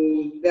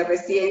de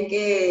recién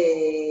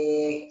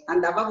que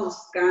andaba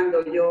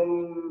buscando,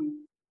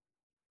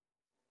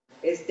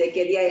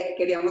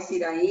 queríamos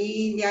ir a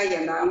India y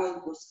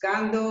andábamos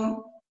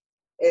buscando.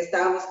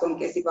 Estábamos con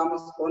que si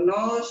vamos con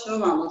Osho,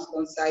 vamos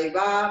con Sai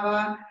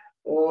Baba,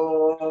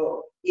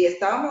 y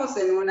estábamos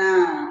en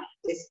una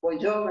expo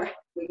yoga.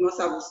 Fuimos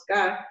a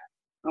buscar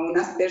a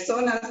unas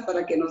personas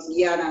para que nos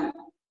guiaran.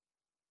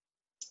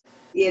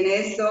 Y en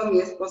eso mi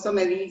esposo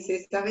me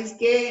dice, ¿sabes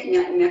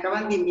qué? Me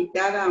acaban de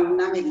invitar a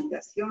una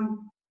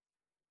meditación.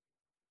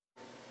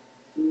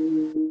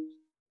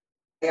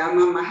 Se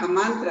llama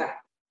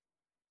Mahamantra.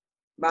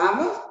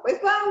 ¿Vamos?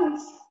 Pues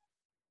vamos.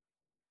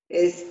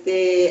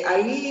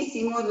 Ahí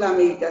hicimos la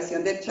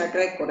meditación del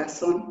chakra de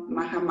corazón,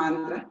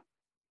 Mahamantra.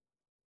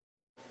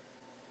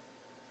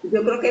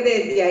 Yo creo que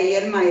desde ahí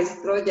el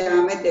maestro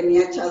ya me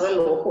tenía echado el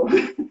ojo.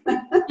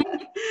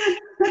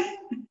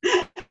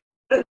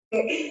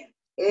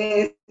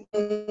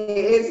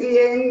 Es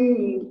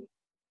bien,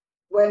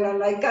 bueno,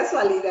 no hay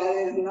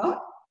casualidades,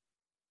 ¿no?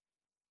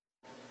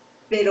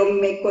 Pero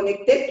me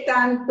conecté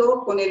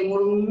tanto con el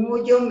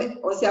murmullo,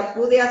 o sea,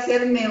 pude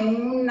hacerme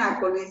una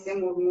con ese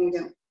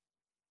murmullo.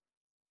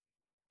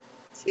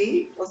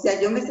 ¿Sí? O sea,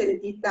 yo me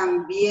sentí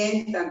tan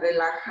bien, tan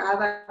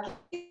relajada,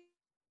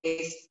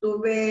 que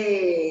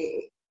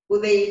pude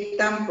ir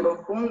tan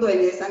profundo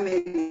en esa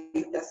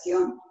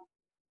meditación.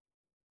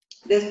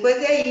 Después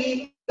de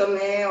ahí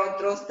tomé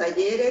otros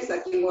talleres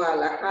aquí en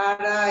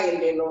Guadalajara, el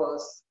de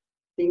los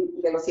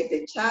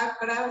 7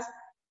 chakras,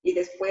 y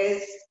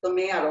después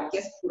tomé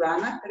Arogya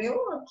Purana,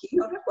 creo, aquí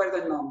no recuerdo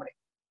el nombre.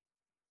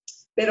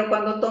 Pero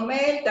cuando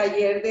tomé el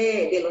taller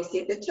de los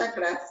 7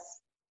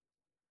 chakras,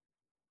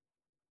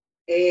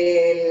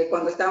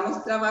 cuando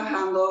estábamos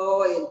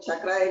trabajando el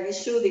chakra de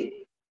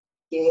Vishuddhi,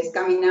 que es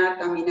caminar,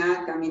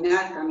 caminar,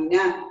 caminar,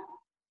 caminar,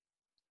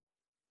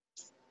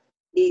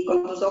 y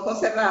con tus ojos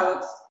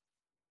cerrados,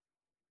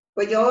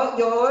 pues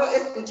yo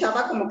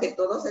escuchaba como que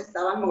todos se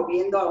estaban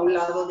moviendo a un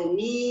lado de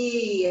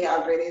mí y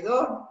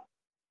alrededor.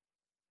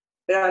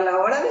 Pero a la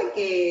hora de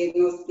que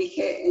nos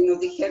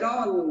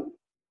dijeron,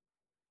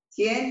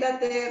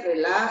 siéntate,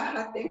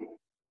 relájate,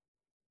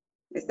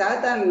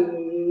 estaba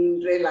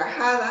tan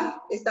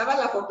relajada, estaba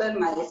la foto del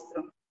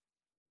maestro.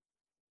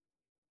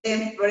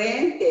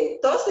 Enfrente,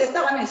 todos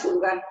estaban en su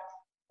lugar,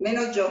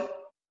 menos yo.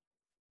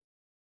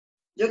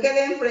 Yo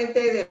quedé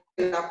enfrente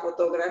de la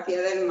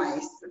fotografía del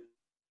maestro.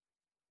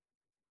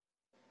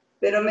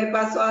 Pero me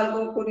pasó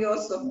algo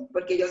curioso,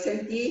 porque yo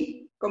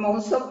sentí como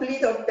un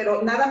soplido,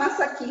 pero nada más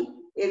aquí,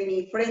 en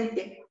mi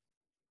frente.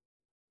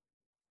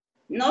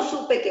 No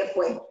supe qué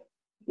fue,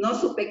 no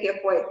supe qué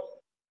fue.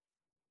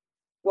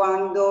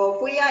 Cuando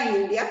fui a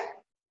India,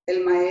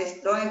 el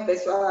maestro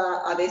empezó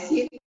a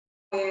decir,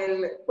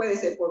 puede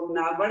ser por un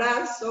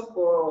abrazo,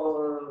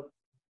 por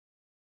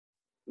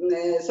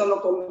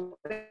solo con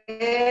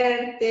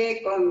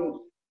verte,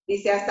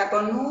 dice, hasta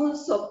con un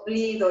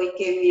soplido, y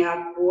que me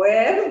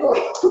acuerdo.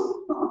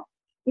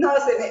 No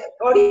sé,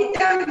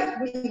 ahorita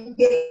me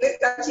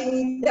está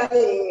chinita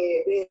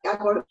de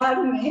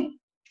acordarme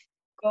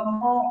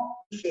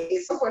cómo dije,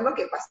 eso fue lo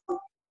que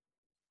pasó.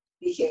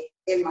 Dije,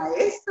 el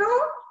maestro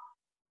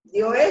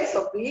dio el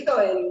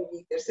soplido en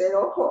mi tercer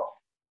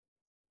ojo.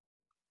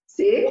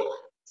 ¿Sí?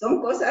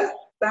 Son cosas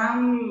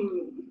tan,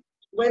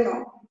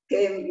 bueno,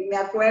 que me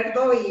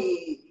acuerdo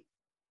y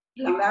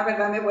la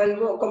verdad me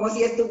vuelvo como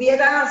si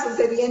estuviera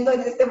sucediendo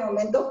en este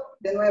momento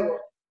de nuevo.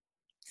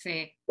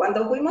 Sí.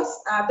 Cuando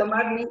fuimos a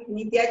tomar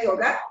Nitya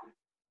Yoga,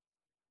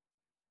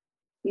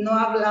 no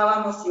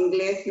hablábamos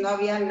inglés, no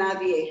había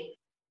nadie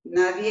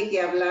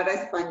que hablara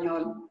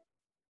español.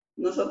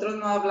 Nosotros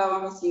no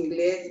hablábamos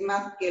inglés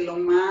más que lo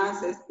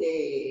más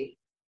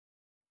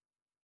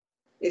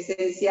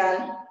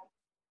esencial.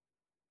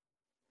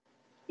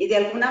 Y de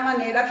alguna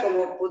manera,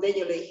 como pude,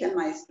 yo le dije al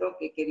maestro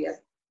que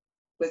quería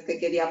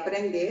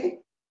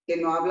aprender, que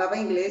no hablaba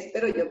inglés,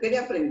 pero yo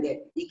quería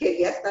aprender y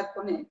quería estar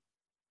con él.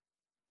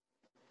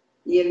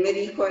 Y él me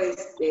dijo,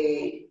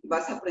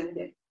 vas a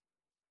aprender.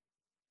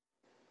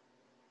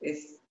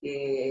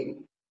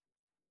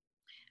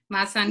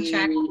 Más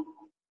Sanchari.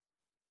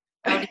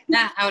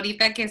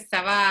 Ahorita que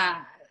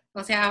estaba,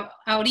 o sea,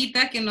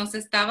 ahorita que nos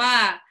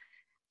estaba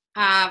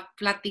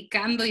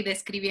platicando y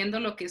describiendo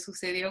lo que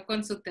sucedió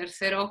con su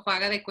tercer ojo,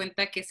 haga de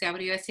cuenta que se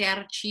abrió ese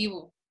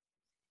archivo.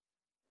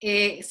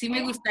 Sí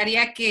me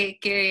gustaría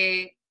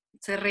que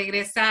se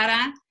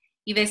regresara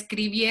y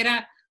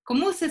describiera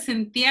cómo se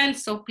sentía el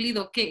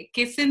soplido,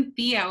 qué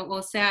sentía,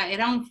 o sea,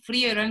 era un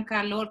frío, era un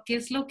calor, ¿qué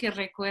es lo que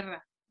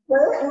recuerda? Fue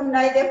un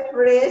aire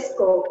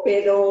fresco,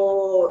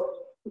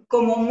 pero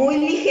como muy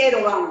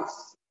ligero, vamos.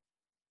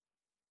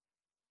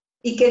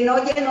 Y que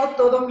no llenó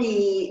todo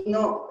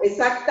no,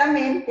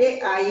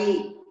 exactamente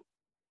ahí.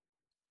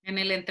 En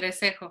el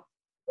entrecejo.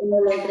 En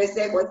el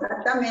entrecejo,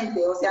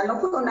 exactamente. O sea, no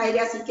fue un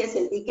aire así que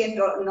sentí que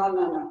entró,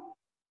 no.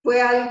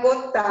 Fue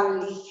algo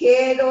tan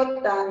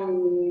ligero,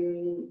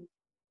 tan,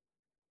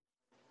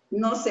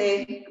 no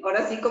sé,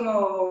 ahora sí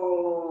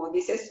como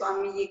dice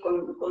Swamiji,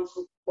 con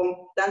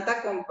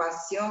tanta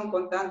compasión,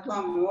 con tanto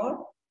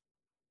amor,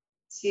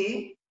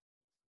 ¿sí?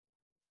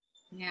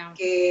 Yeah.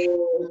 Que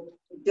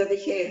yo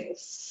dije,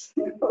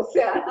 o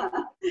sea,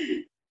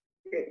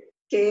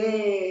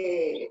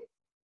 qué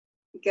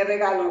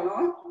regalo,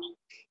 ¿no?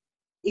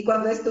 Y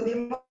cuando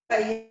estuvimos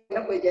ahí,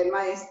 bueno, pues ya el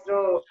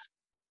maestro,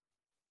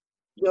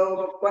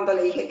 yo cuando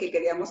le dije que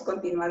queríamos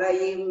continuar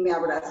ahí, me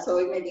abrazó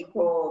y me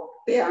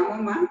dijo, te amo,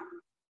 mamá.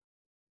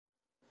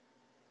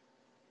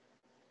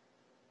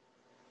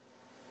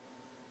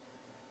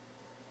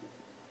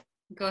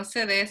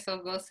 Goce de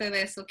eso,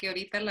 que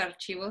ahorita el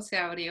archivo se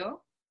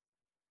abrió.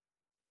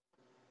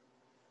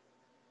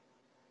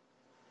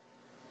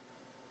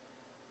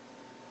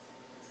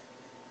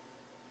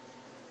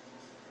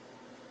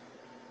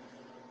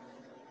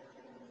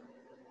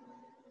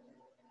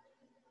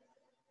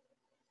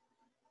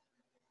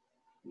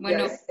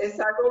 Bueno, es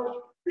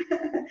algo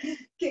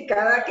que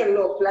cada que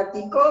lo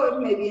platico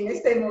me viene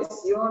esta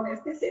emoción,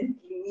 este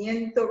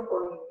sentimiento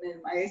con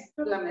el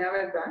maestro, la mera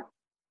verdad.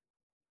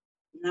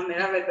 La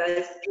mera verdad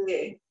es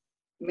que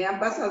me han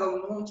pasado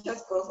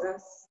muchas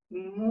cosas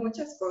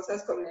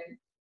con él.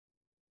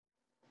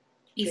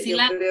 y Que si yo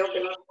creo que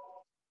no.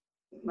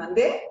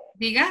 ¿Mandé?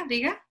 Diga.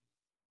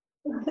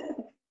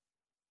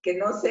 Que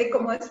no sé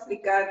cómo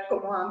explicar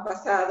cómo han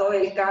pasado.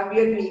 El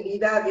cambio en mi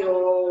vida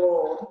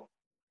dio,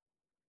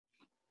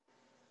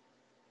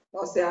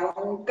 o sea,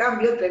 un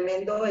cambio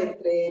tremendo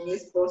entre mi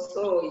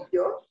esposo y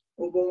yo.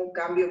 Hubo un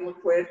cambio muy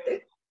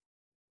fuerte.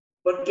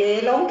 Porque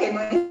él, aunque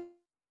no es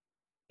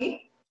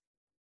aquí,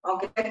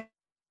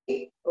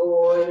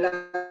 o en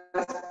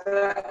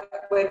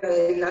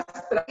las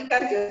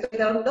prácticas, yo estoy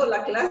dando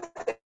la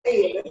clase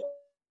y él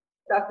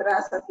está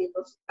atrás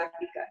haciendo sus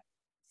prácticas.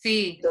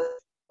 Sí.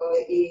 Entonces,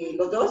 y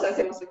los dos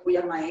hacemos el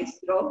cuya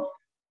maestro.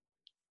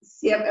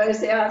 Siempre, o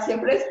sea,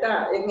 siempre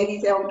está. Él me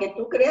dice, aunque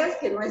tú creas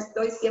que no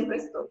estoy, siempre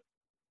estoy.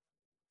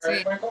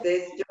 Sí.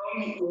 Entonces,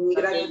 mi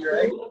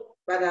gratitud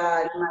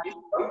para el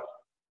maestro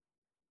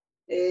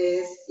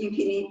es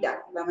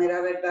infinita, la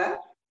mera verdad.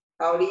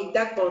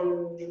 Ahorita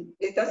con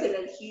estas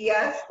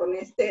energías, con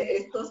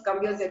estos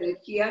cambios de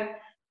energía,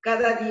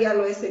 cada día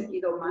lo he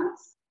sentido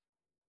más.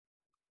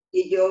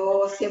 Y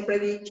yo siempre he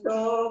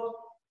dicho,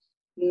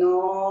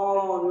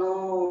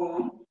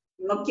 no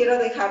quiero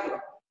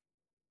dejarlo.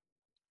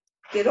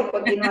 Quiero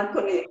continuar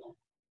con él.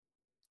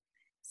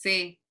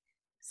 Sí,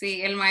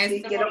 el maestro.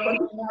 Sí, quiero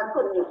continuar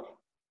con él.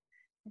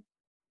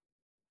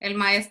 El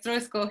maestro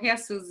escoge a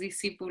sus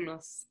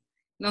discípulos.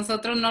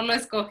 Nosotros no lo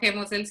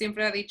escogemos, él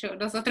siempre ha dicho,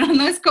 nosotros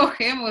no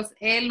escogemos,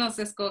 él nos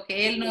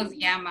escoge, él nos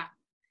llama,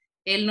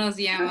 él nos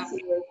llama. Así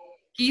es.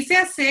 Quise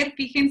hacer,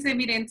 fíjense,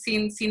 miren,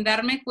 sin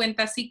darme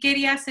cuenta, sí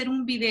quería hacer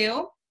un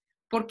video,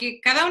 porque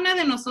cada una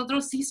de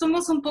nosotros sí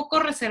somos un poco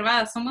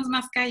reservadas, somos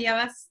más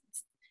calladas,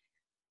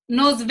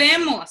 nos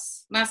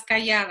vemos más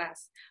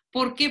calladas.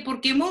 ¿Por qué?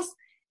 Porque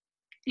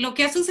lo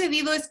que ha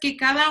sucedido es que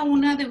cada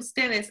una de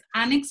ustedes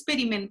han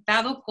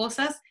experimentado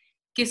cosas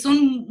que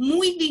son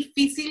muy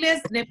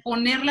difíciles de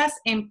ponerlas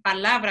en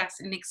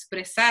palabras, en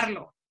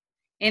expresarlo,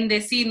 en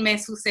decir, me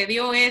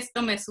sucedió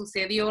esto, me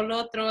sucedió lo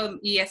otro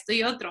y esto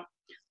y otro.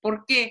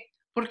 ¿Por qué?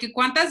 Porque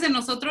 ¿cuántas de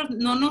nosotros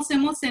no nos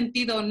hemos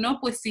sentido, no,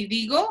 pues si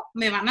digo,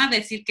 me van a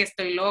decir que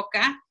estoy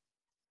loca?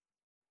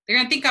 They're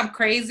gonna think I'm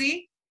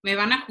crazy, me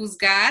van a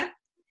juzgar.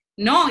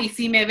 No, y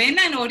si me ven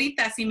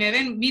ahorita, si me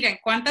ven, miren,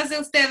 ¿cuántas de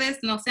ustedes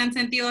no se han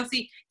sentido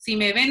así? Si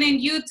me ven en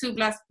YouTube,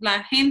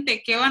 la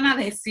gente, ¿qué van a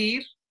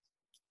decir?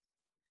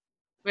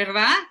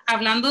 ¿Verdad?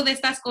 Hablando de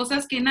estas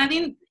cosas que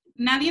nadie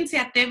se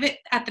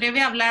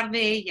atreve a hablar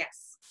de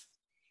ellas.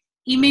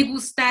 Y me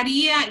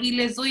gustaría, y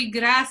les doy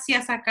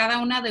gracias a cada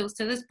una de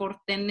ustedes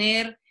por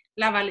tener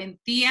la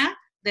valentía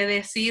de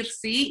decir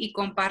sí y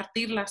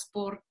compartirlas,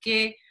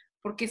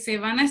 porque se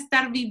van a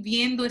estar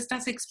viviendo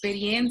estas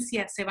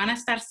experiencias, se van a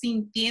estar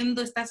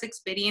sintiendo estas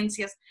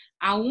experiencias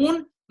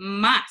aún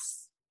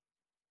más.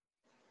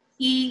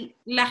 Y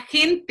la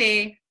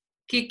gente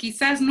que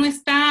quizás no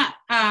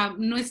está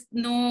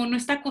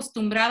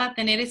acostumbrada a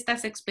tener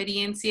estas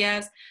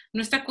experiencias,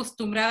 no está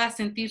acostumbrada a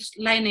sentir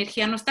la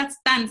energía, no está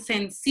tan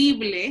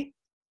sensible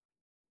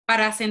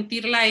para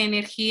sentir la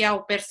energía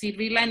o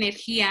percibir la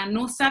energía,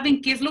 no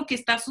saben qué es lo que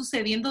está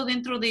sucediendo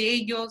dentro de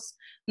ellos,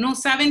 no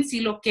saben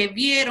si lo que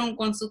vieron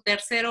con su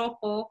tercer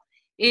ojo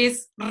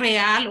es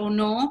real o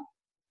no,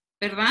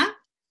 ¿verdad?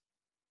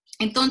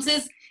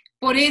 Entonces,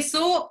 por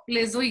eso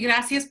les doy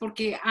gracias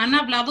porque han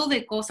hablado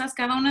de cosas,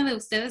 cada una de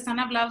ustedes han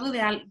hablado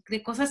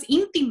de cosas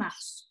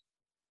íntimas,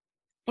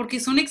 porque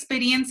son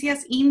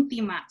experiencias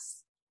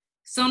íntimas,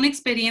 son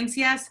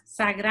experiencias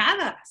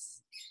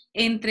sagradas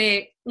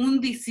entre un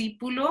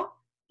discípulo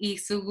y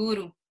su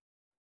gurú,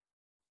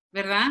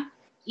 ¿verdad?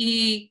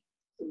 Y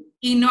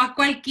no a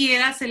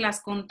cualquiera se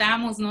las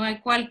contamos, no a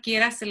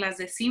cualquiera se las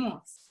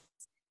decimos.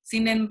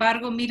 Sin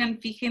embargo,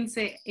 miren,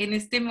 fíjense, en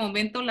este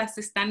momento las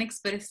están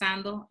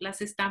expresando,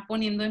 las están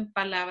poniendo en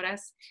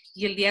palabras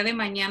y el día de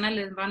mañana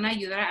les van a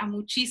ayudar a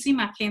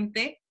muchísima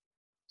gente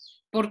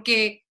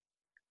porque,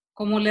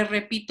 como les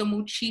repito,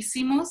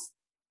 muchísimos,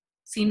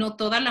 si no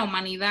toda la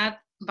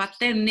humanidad va a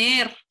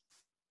tener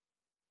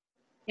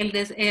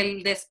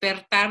el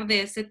despertar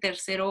de ese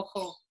tercer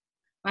ojo.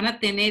 Van a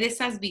tener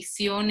esas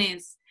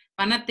visiones,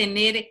 van a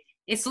tener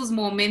esos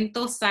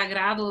momentos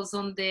sagrados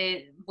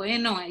donde,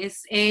 bueno,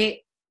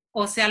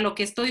 o sea, lo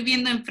que estoy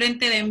viendo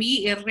enfrente de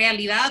mí es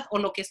realidad o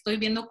lo que estoy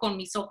viendo con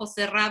mis ojos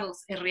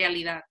cerrados es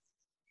realidad.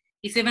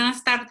 Y se van a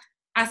estar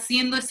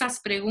haciendo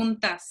esas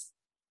preguntas.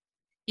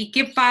 ¿Y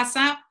qué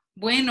pasa?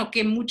 Bueno,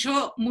 que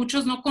muchos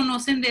no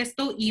conocen de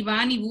esto y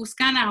van y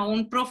buscan a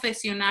un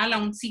profesional, a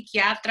un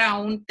psiquiatra, a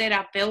un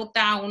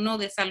terapeuta, a uno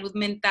de salud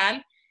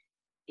mental.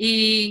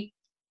 ¿Y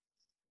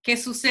qué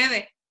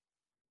sucede?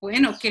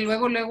 Bueno, que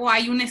luego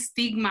hay un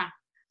estigma,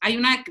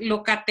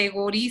 lo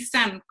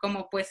categorizan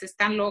como pues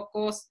están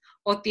locos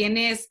o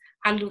tienes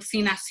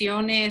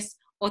alucinaciones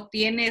o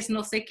tienes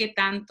no sé qué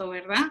tanto,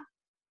 ¿verdad?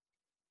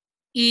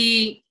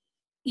 Y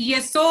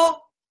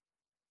eso,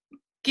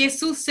 ¿qué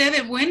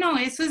sucede? Bueno,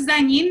 eso es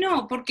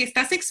dañino porque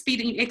estás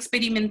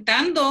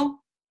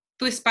experimentando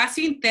tu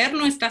espacio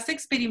interno, estás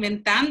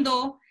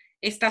experimentando,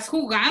 estás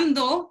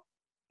jugando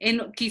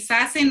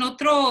quizás en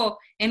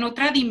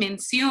otra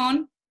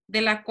dimensión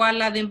de la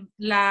cual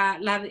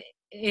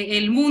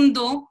el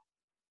mundo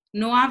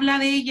no habla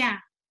de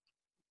ella.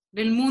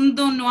 El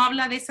mundo no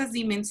habla de esas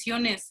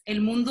dimensiones.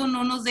 El mundo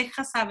no nos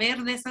deja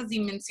saber de esas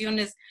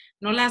dimensiones,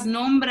 no las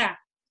nombra.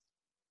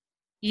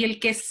 Y el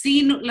que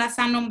sí las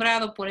ha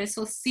nombrado, por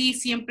eso sí,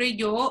 siempre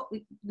yo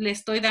le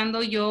estoy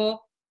dando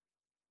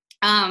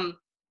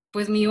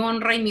pues mi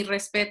honra y mi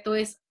respeto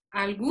es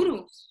al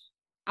gurú,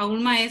 a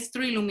un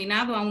maestro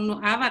iluminado, a un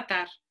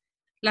avatar.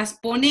 Las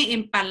pone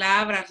en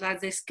palabras,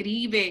 las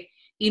describe,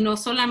 y no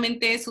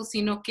solamente eso,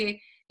 sino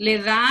que le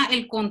da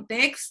el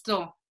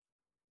contexto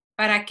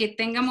para que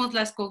tengamos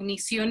las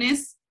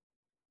cogniciones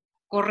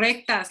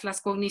correctas,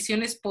 las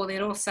cogniciones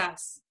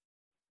poderosas,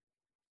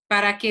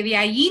 para que de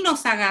allí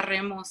nos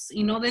agarremos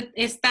y no de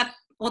esta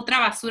otra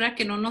basura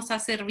que no nos ha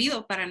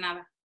servido para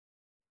nada.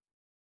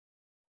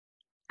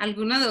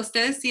 ¿Alguno de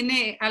ustedes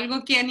tiene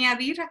algo que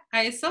añadir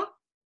a eso?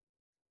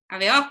 A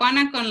ver, a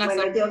Juana con la...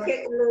 Bueno, yo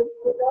que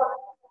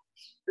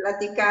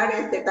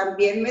platicar,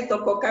 también me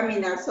tocó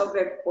caminar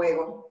sobre el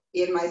fuego.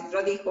 Y el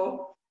maestro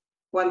dijo,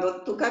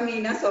 cuando tú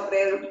caminas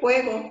sobre el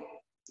fuego,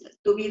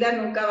 tu vida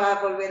nunca va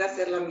a volver a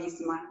ser la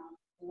misma.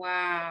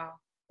 Wow.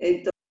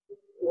 Entonces,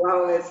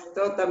 wow,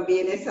 esto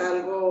también es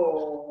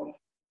algo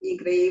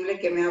increíble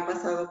que me ha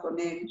pasado con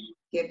él,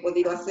 que he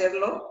podido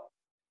hacerlo.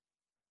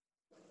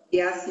 Y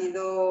ha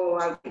sido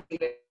algo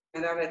increíble,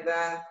 la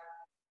verdad.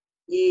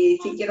 Y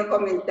sí quiero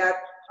comentar,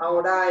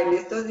 ahora en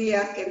estos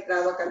días que he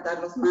entrado a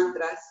cantar los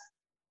mantras,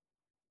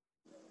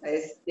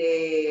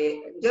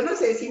 yo no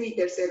sé si mi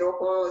tercer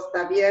ojo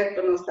está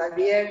abierto, no está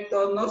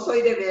abierto, no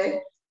soy de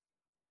ver,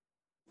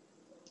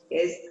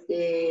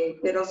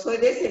 pero soy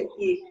de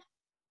sentir,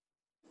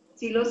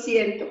 sí lo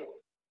siento,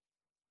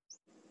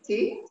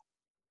 ¿sí?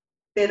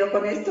 Pero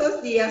con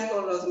estos días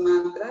con los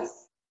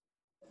mantras,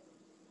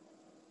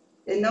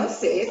 no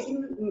sé si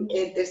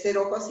el tercer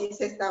ojo sí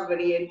se está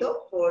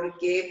abriendo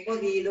porque he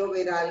podido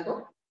ver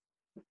algo.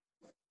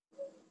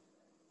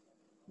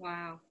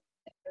 Wow.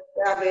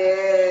 A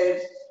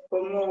ver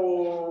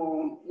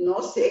como,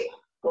 no sé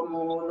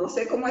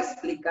cómo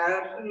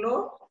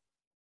explicarlo,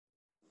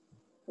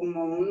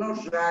 como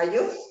unos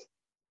rayos,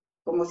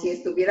 como si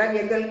estuviera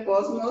viendo el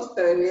cosmos,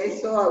 pero en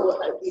eso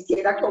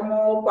hiciera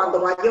como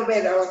cuando va a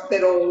llover,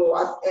 pero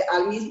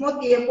al mismo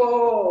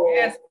tiempo,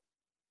 Yes.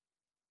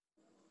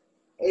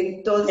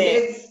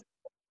 entonces,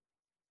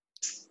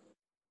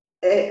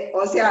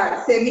 o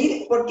sea,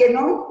 porque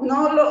no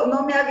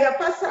me había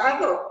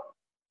pasado,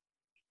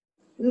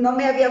 no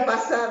me había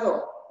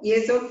pasado, y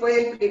eso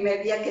fue el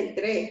primer día que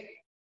entré.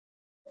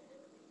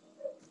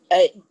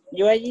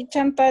 Yo allí,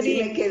 Chantari,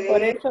 Sí, me quedé.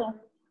 por eso.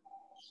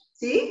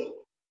 ¿Sí?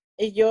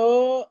 Y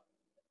yo,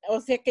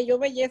 o sea que yo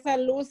veía esa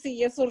luz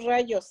y esos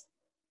rayos,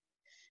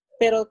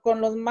 pero con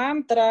los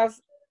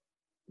mantras,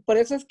 por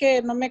eso es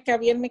que no me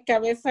cabía en mi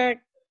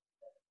cabeza.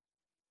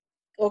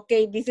 Ok,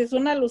 dices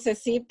una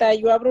lucecita,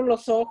 yo abro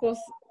los ojos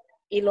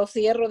y los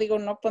cierro, digo,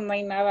 no, pues no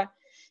hay nada.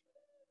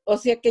 O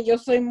sea que yo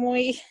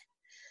soy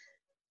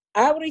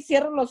abro y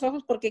cierro los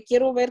ojos porque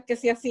quiero ver que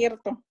sea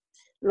cierto.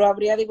 Lo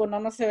abría, digo,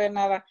 no se ve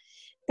nada.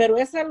 Pero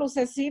esa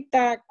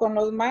lucecita con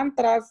los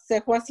mantras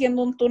se fue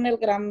haciendo un túnel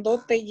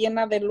grandote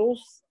llena de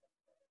luz.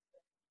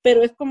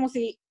 Pero es como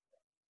si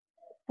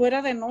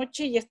fuera de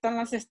noche y están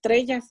las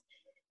estrellas.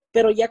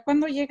 Pero ya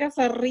cuando llegas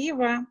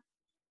arriba,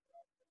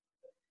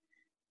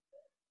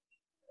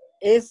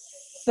 es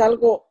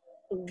algo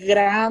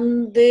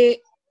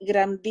grande,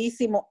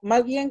 grandísimo.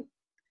 Más bien,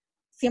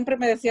 siempre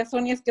me decía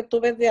Sonia, es que tú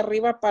ves de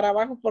arriba para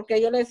abajo,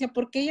 porque yo le decía,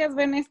 ¿por qué ellas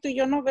ven esto y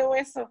yo no veo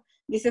eso?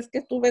 Dices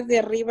que tú ves de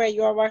arriba y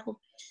yo abajo.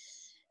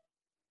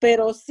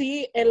 Pero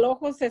sí, el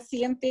ojo se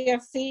siente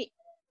así,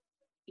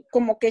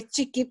 como que es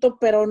chiquito,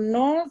 pero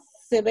no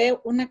se ve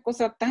una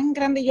cosa tan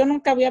grande. Yo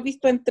nunca había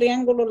visto en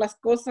triángulo las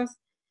cosas.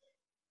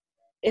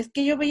 Es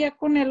que yo veía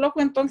con el ojo,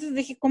 entonces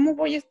dije, ¿cómo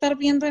voy a estar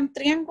viendo en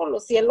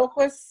triángulo? Si el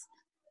ojo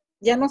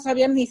ya no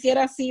sabía ni si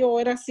era así o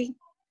era así.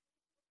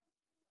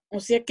 O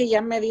sea que ya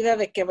a medida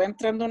de que va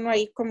entrando uno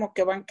ahí, como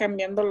que van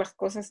cambiando las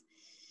cosas.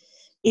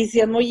 Y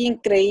sí es muy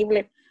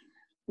increíble.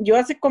 Yo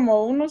hace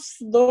como unos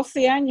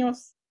 12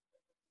 años,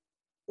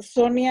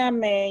 Sonia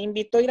me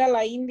invitó a ir a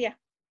la India.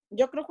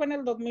 Yo creo que fue en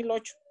el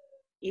 2008.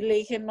 Y le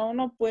dije,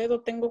 no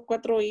puedo, tengo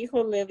 4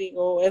 hijos. Le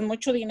digo, es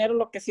mucho dinero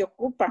lo que se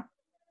ocupa.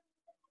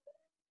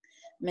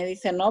 Me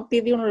dice, no,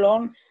 pide un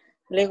loan.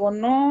 Le digo,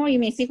 no, ¿y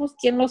mis hijos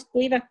quién los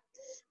cuida?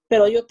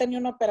 Pero yo tenía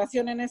una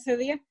operación en ese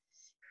día.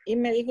 Y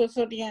me dijo,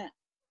 Sonia,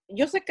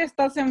 yo sé que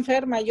estás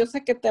enferma, yo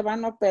sé que te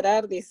van a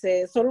operar.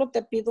 Dice, solo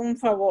te pido un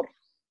favor.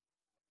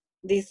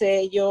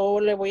 Dice, yo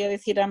le voy a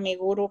decir a mi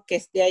guru que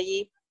esté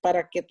allí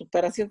para que tu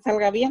operación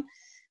salga bien.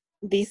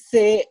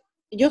 Dice,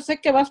 yo sé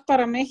que vas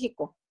para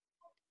México.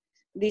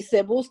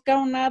 Dice, busca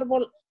un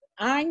árbol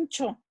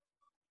ancho,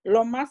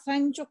 lo más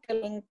ancho que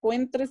lo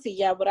encuentres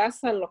y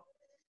abrázalo.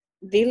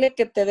 Dile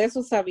que te dé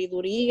su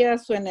sabiduría,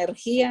 su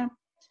energía.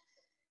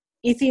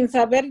 Y sin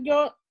saber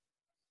yo,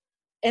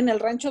 en el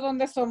rancho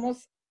donde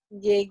somos,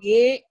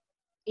 llegué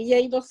y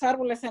hay 2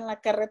 árboles en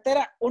la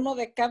carretera, uno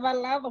de cada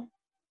lado.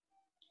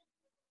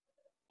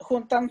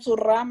 Juntan sus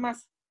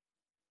ramas.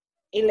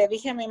 Y le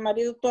dije a mi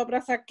marido, tú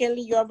abraza a aquel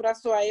y yo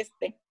abrazo a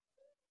este.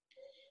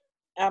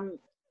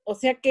 O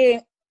sea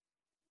que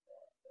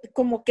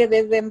como que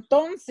desde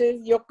entonces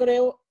yo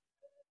creo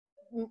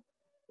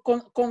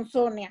con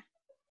Sonia.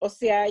 O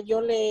sea,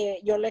 yo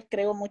le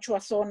creo mucho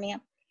a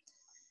Sonia.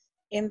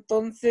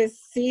 Entonces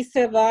sí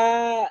se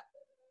da,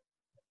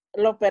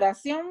 la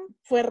operación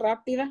fue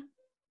rápida.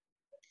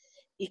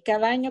 Y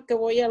cada año que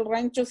voy al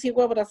rancho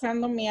sigo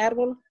abrazando mi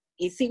árbol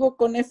y sigo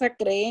con esa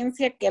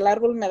creencia que el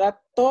árbol me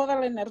da toda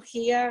la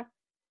energía.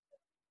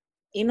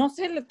 Y no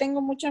sé, le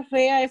tengo mucha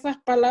fe a esas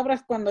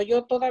palabras cuando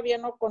yo todavía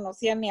no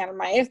conocía ni al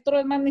maestro,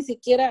 es más, ni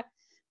siquiera,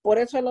 por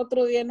eso el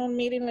otro día en un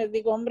meeting les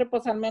digo, hombre,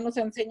 pues al menos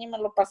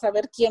enséñemelo para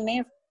saber quién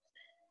es,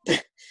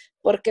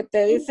 porque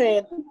te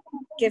dice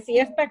que si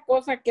esta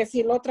cosa, que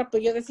si la otra,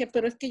 pues yo decía,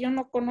 pero es que yo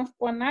no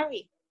conozco a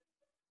nadie.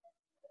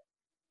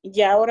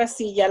 Y ahora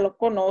sí, ya lo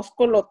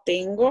conozco, lo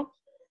tengo.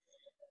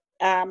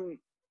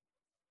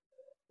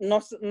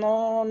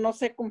 No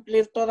sé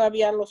cumplir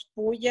todavía los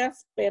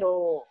puyas,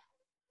 pero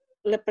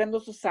le prendo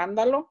su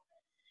sándalo.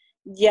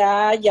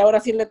 Ya ahora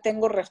sí le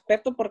tengo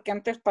respeto porque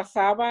antes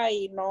pasaba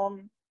y no,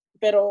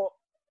 pero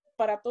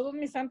para todos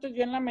mis santos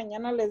yo en la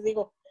mañana les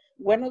digo,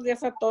 buenos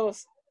días a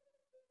todos,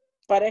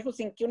 parejo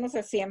sin que uno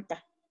se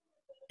sienta,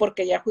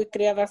 porque ya fui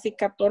criada así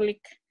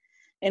católica.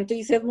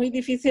 Entonces es muy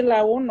difícil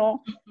a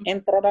uno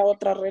entrar a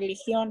otra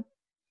religión.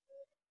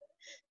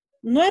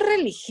 No es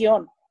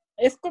religión,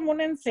 es como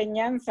una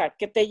enseñanza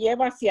que te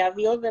lleva hacia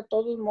Dios de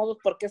todos modos,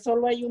 porque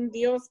solo hay un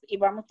Dios y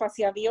vamos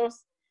hacia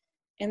Dios.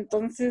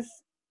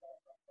 Entonces,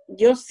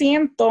 yo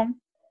siento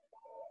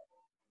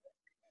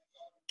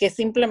que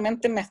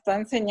simplemente me está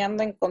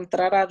enseñando a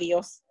encontrar a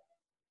Dios.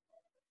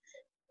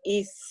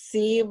 Y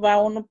sí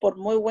va uno por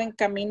muy buen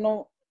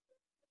camino.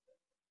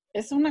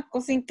 Es una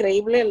cosa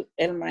increíble,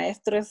 el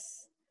maestro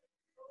es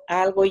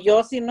algo.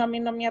 Yo, si no, a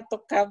mí no me ha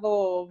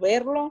tocado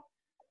verlo.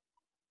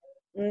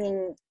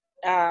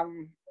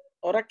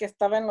 ahora que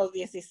estaba en los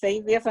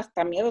 16 días,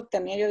 hasta miedo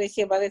tenía. Yo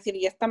dije, va a decir,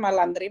 ¿y esta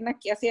malandrina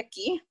qué hace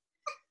aquí?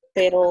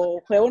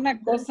 Pero fue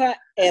una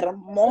cosa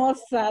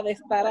hermosa de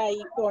estar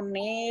ahí con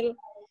él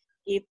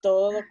y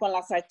todo, con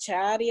las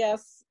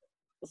acharias.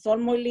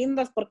 Son muy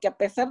lindas porque a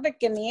pesar de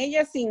que ni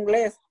ella es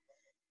inglés,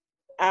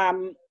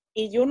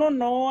 y uno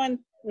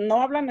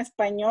no hablan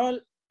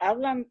español,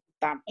 hablan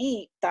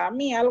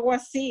tami, algo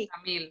así.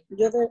 Tamil.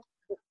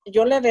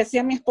 Yo le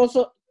decía a mi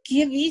esposo,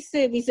 ¿qué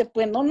dice? Dice,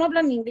 pues no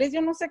hablan inglés,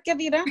 yo no sé qué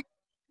dirá.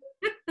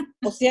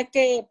 O sea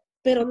que,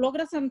 pero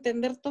logras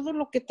entender todo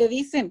lo que te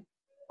dicen.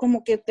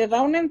 Como que te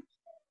da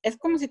es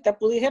como si te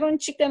pudiera un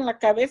chicle en la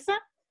cabeza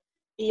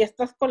y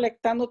estás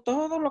colectando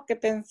todo lo que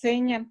te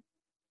enseñan.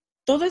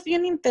 Todo es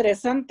bien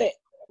interesante,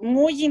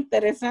 muy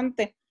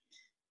interesante.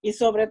 Y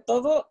sobre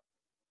todo,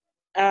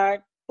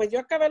 pues yo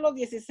acabé los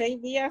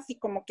 16 días y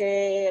como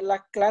que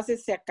las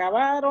clases se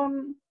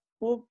acabaron,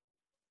 hubo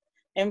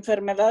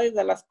enfermedades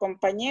de las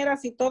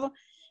compañeras y todo,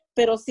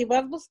 pero si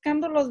vas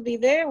buscando los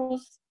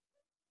videos,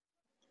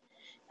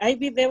 hay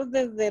videos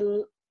desde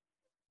el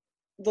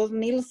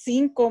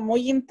 2005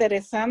 muy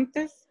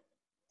interesantes,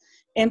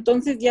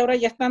 entonces ya ahora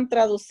ya están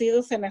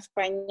traducidos en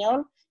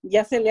español,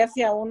 ya se le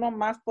hace a uno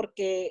más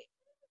porque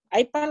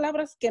hay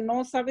palabras que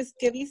no sabes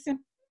qué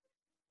dicen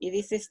y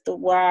dices tú,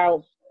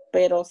 wow,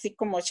 pero sí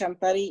como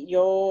Chantari,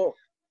 yo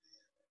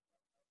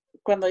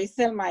cuando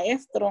dice el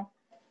maestro,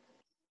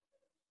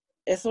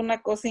 es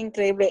una cosa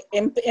increíble.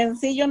 En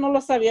sí yo no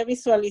lo sabía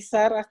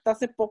visualizar hasta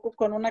hace poco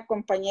con una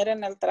compañera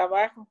en el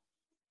trabajo.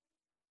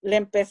 Le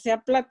empecé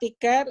a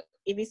platicar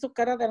y vi su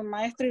cara del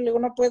maestro y le digo,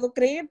 no puedo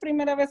creer,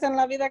 primera vez en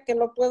la vida que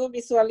lo puedo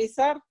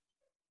visualizar.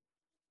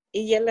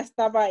 Y él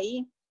estaba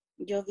ahí.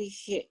 Yo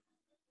dije,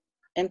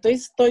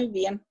 entonces estoy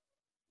bien.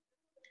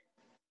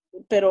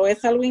 Pero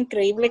es algo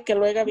increíble que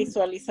lo haya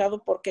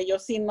visualizado porque yo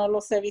sí no lo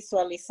sé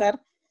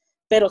visualizar,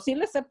 pero sí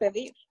le sé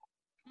pedir.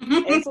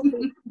 Eso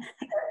sí.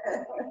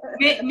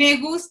 Me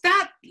gusta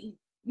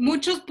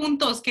muchos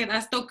puntos que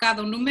has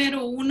tocado.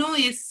 Número uno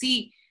es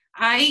sí,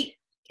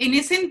 en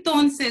ese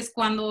entonces,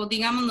 cuando,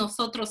 digamos,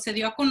 nosotros se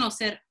dio a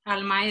conocer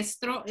al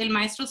maestro, el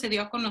maestro se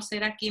dio a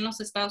conocer aquí en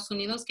los Estados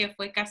Unidos, que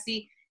fue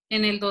casi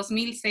en el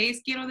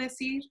 2006, quiero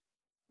decir,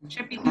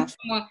 Chepito,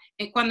 como,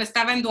 cuando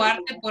estaba en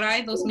Duarte, por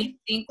ahí,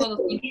 2005,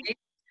 2006,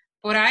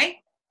 por ahí.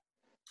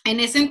 En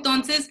ese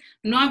entonces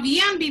no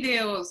habían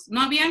videos,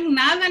 no habían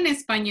nada en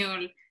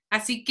español.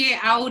 Así que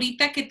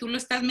ahorita que tú lo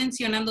estás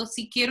mencionando,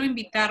 sí quiero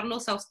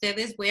invitarlos a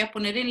ustedes. Voy a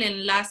poner el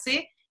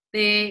enlace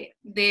de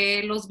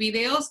los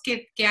videos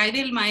que hay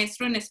del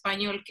maestro en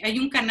español. Hay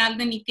un canal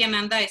de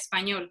Nityananda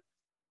español,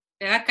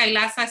 ¿verdad?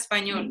 Kailasa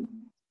español.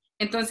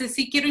 Entonces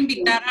sí quiero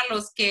invitar a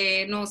los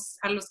que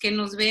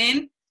nos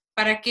ven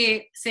para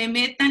que se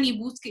metan y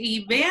busquen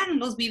y vean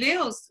los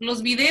videos.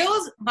 Los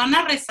videos van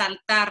a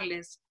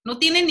resaltarles. No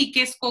tienen ni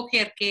que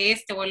escoger que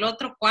este o el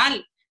otro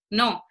cuál.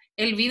 No,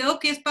 el video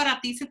que es para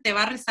ti se te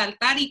va a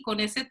resaltar y con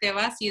ese te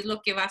vas y es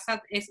lo que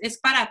es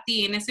para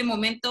ti. En ese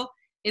momento,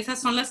 esas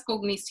son las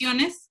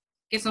cogniciones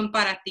que son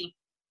para ti.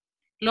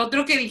 Lo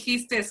otro que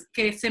dijiste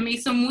que se me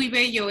hizo muy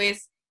bello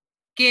es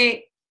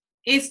que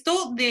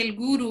esto del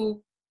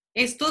gurú,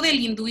 esto del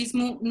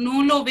hinduismo,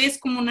 no lo ves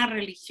como una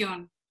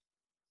religión.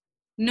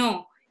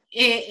 No,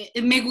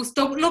 me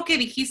gustó lo que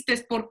dijiste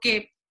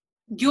porque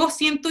yo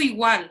siento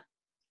igual.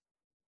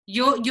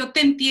 Yo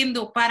te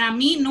entiendo, para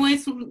mí no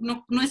es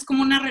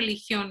como una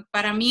religión,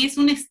 para mí es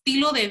un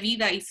estilo de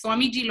vida y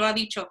Swamiji lo ha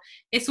dicho,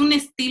 es un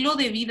estilo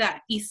de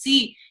vida y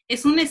sí,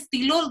 es un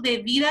estilo de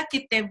vida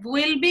que te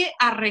vuelve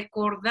a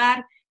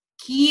recordar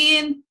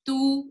quién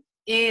tú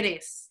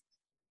eres,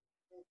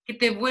 que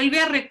te vuelve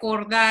a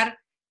recordar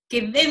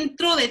que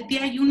dentro de ti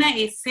hay una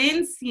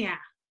esencia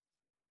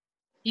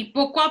y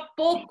poco a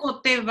poco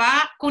te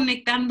va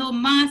conectando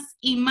más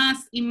y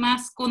más y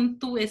más con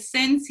tu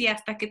esencia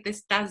hasta que te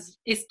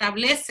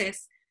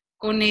estableces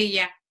con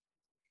ella.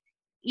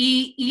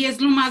 Y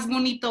es lo más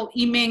bonito.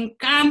 Y me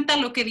encanta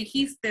lo que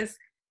dijiste,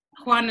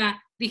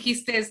 Juana.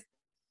 Dijiste,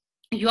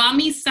 yo a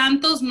mis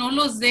santos no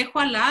los dejo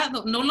al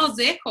lado, no los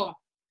dejo.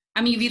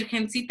 A mi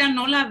virgencita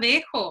no la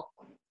dejo.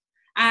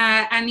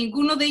 A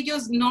ninguno de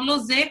ellos no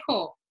los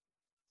dejo.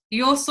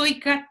 Yo soy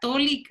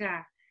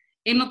católica.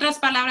 En otras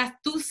palabras,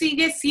 tú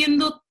sigues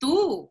siendo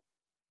tú.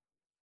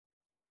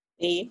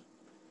 Sí.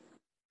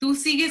 Tú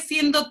sigues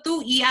siendo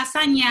tú y has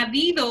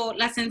añadido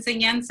las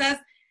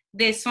enseñanzas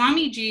de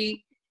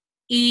Swamiji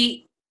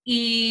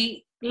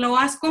y lo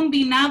has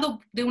combinado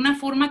de una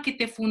forma que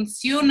te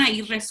funciona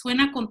y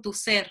resuena con tu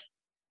ser.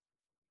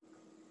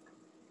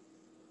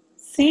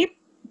 Sí,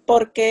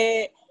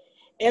 porque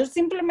él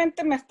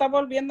simplemente me está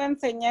volviendo a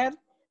enseñar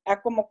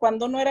a como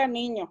cuando uno era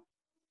niño,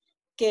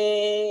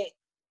 que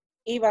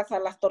ibas a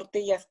las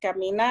tortillas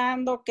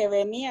caminando, que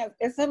venías.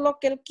 Eso es lo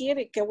que él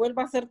quiere, que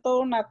vuelva a ser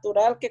todo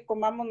natural, que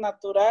comamos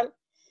natural.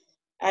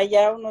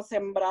 Allá uno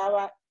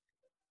sembraba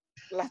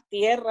las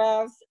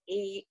tierras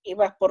y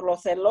ibas por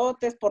los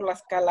elotes, por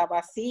las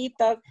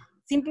calabacitas.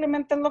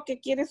 Simplemente es lo que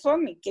quiere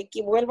Sony, que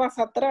vuelvas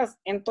atrás.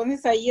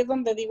 Entonces ahí es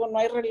donde digo, no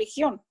hay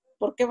religión.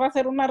 ¿Por qué va a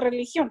ser una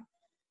religión?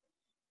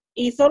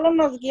 y solo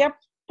nos guía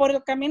por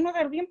el camino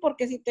del bien,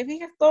 porque si te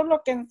fijas, todo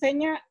lo que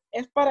enseña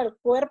es para el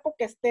cuerpo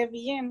que esté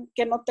bien,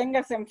 que no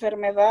tengas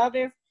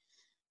enfermedades.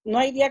 No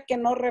hay día que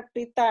no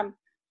repita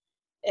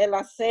el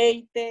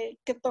aceite,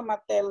 que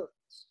tómate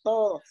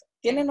todos.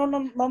 Tienen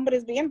unos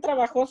nombres bien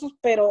trabajosos,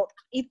 pero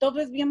y todo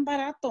es bien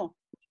barato.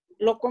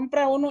 Lo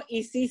compra uno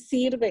y sí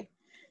sirve.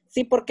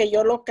 Sí, porque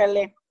yo lo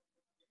calé.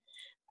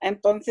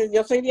 Entonces,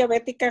 yo soy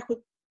diabética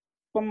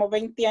como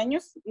 20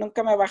 años.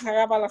 Nunca me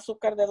bajaba el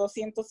azúcar de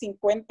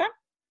 250.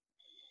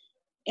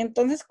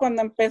 Entonces,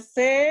 cuando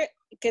empecé,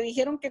 que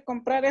dijeron que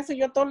comprar eso,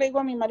 yo todo le digo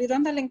a mi marido,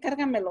 ándale,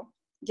 encárgamelo.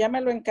 Ya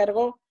me lo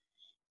encargó.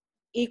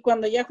 Y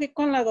cuando ya fui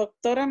con la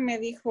doctora, me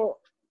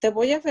dijo, te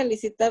voy a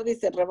felicitar.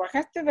 Dice,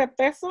 rebajaste de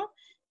peso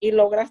y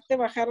lograste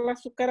bajar el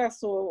azúcar a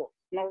su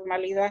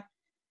normalidad.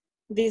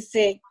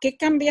 Dice, ¿qué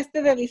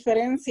cambiaste de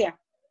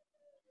diferencia?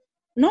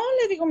 No,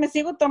 le digo, me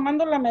sigo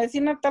tomando la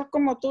medicina tal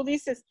como tú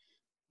dices,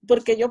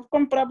 porque yo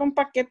compraba un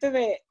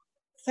paquete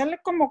sale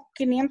como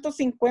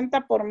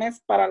 550 por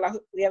mes para las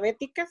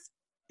diabéticas,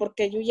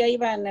 porque yo ya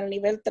iba en el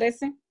nivel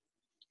 13.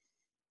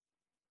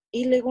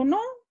 Y le digo,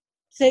 no,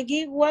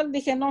 seguí igual.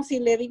 Dije, no, si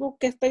le digo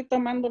que estoy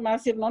tomando, me va a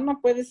decir, no,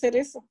 no puede ser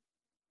eso.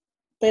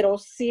 Pero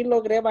sí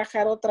logré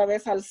bajar otra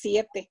vez al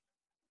 7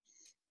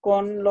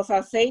 con los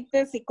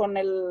aceites y con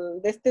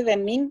de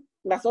neem,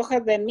 las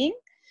hojas de neem.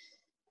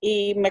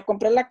 Y me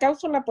compré la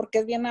cápsula porque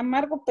es bien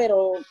amargo,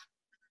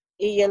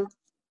 y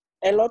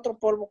el otro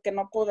polvo que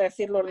no puedo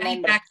decirlo el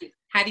nombre.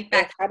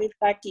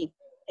 Haritaki.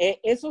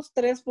 Esos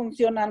 3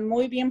 funcionan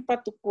muy bien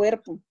para tu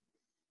cuerpo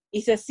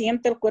y se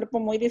siente el cuerpo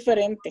muy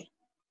diferente.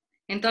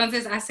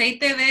 Entonces,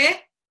 aceite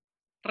de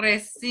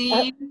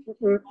resina.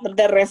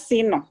 De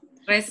resino.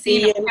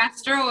 Resino,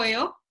 castor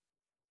oil.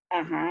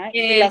 Ajá.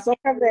 Y las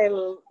hojas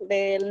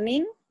del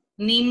neem.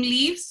 Neem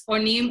leaves o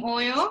neem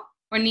oil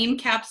o neem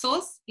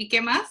capsules. ¿Y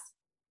qué más?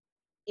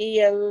 Y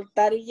el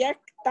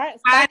haritaki.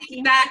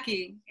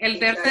 El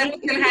tercero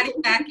es el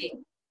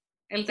haritaki.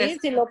 Sí,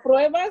 si lo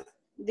pruebas,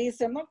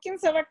 dice, no, ¿quién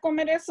se va a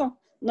comer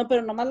eso? No,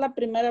 pero nomás la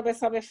primera vez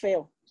sabe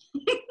feo.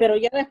 Pero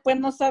ya después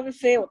no sabe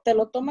feo. Te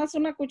lo tomas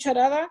una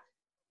cucharada,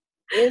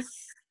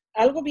 es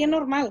algo bien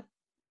normal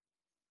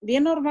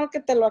que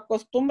te lo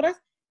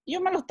acostumbras.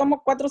 Yo me los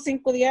tomo 4 o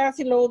 5 días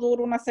y luego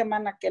duro una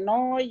semana que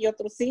no y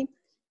otro sí.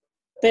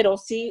 Pero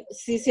sí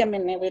se me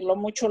niveló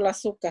mucho el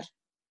azúcar.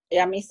 Y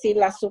a mí sí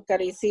el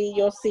azúcar y sí,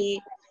 yo sí.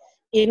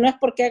 Y no es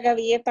porque haga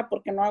dieta,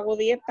 porque no hago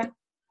dieta.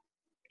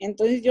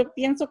 Entonces yo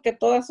pienso que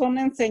todas son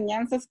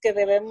enseñanzas que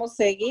debemos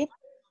seguir.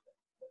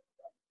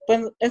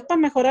 Pues es para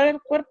mejorar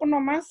el cuerpo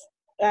nomás,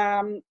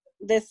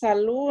 de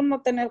salud,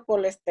 no tener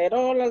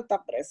colesterol,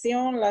 alta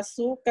presión, el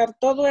azúcar,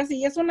 todo eso.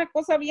 Y es una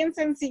cosa bien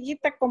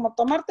sencillita como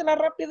tomártela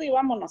rápido y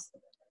vámonos.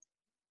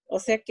 O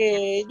sea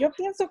que yo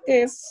pienso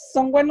que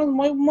son buenos,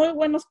 muy, muy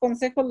buenos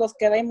consejos los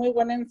que da y muy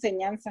buena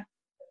enseñanza.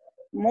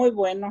 Muy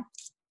bueno.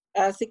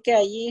 Así que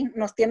allí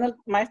nos tiene el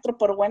maestro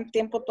por buen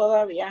tiempo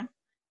todavía.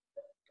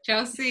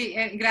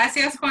 Josie,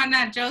 gracias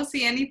Juana.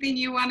 Josie, anything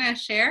you want to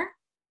share?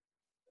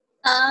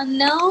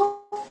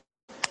 No.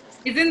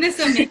 Isn't this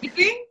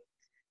amazing?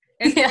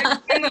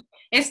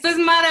 Esto es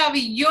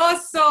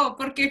maravilloso,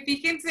 porque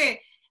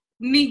fíjense,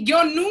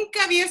 yo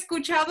nunca había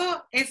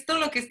escuchado esto,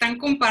 lo que están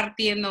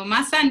compartiendo.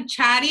 Más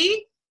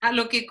Anchari, a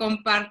lo que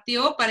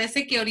compartió,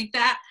 parece que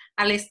ahorita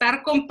al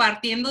estar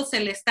compartiendo se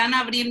le están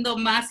abriendo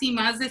más y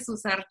más de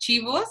sus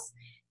archivos.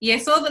 Y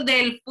eso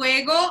del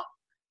fuego,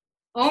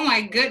 oh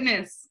my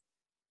goodness,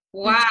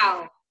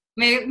 wow.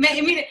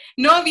 Mire,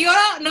 ¿no vio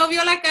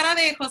la cara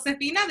de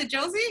Josefina, de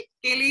Josie?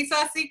 Que le hizo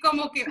así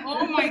como que,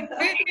 oh my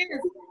goodness.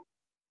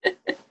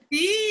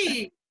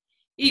 Sí,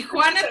 y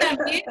Juana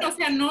también, o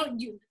sea,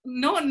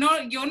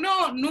 yo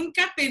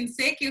nunca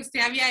pensé que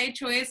usted había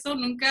hecho eso,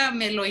 nunca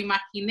me lo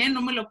imaginé,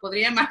 no me lo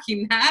podría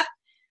imaginar.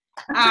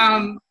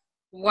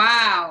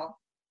 Wow.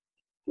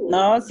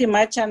 No, si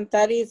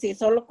Machantari, si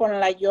solo con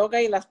la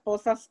yoga y las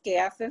cosas que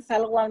haces es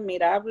algo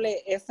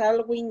admirable, es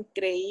algo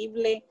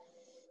increíble.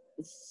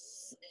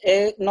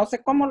 No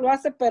sé cómo lo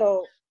hace,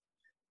 pero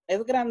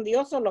es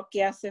grandioso lo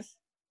que haces.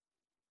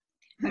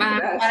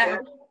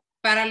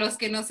 Para los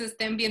que nos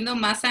estén viendo,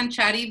 Más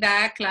Anchari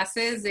da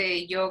clases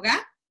de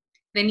yoga,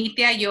 de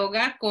Nitya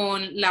Yoga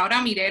con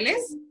Laura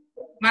Mireles.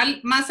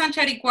 Más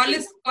Anchari,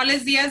 ¿cuáles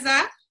días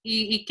da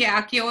y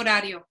a qué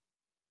horario?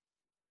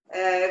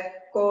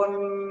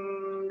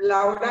 Con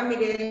Laura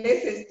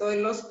Mireles estoy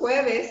los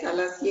jueves a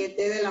las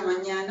 7 de la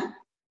mañana.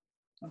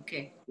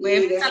 Okay.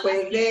 Y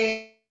después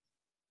de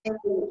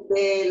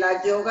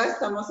la yoga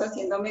estamos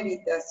haciendo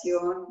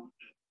meditación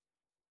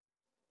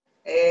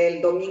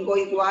el domingo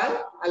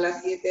igual a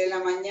las 7 de la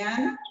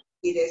mañana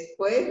y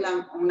después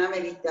una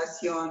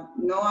meditación.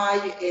 No hay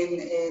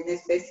en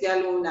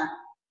especial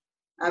una.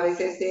 A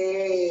veces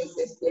es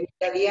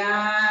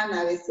Meridian,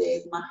 a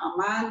veces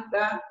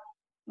Mahamantra,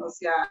 o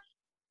sea,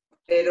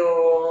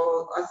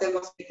 pero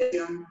hacemos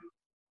meditación.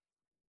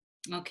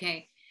 Ok.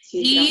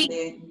 Sí, y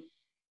también.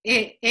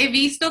 He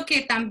visto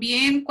que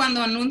también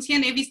cuando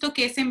anuncian, he visto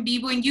que es en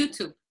vivo en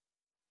YouTube.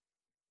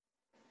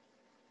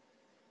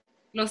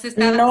 No. Sí,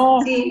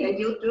 en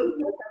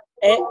YouTube.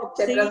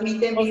 Se Sí,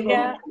 transmite en o vivo.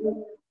 sea,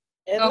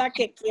 es la Ok,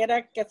 que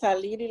quiera que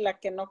salir y la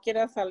que no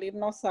quiera salir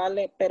no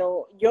sale,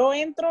 pero yo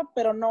entro,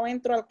 pero no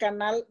entro al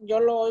canal, yo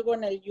lo oigo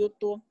en el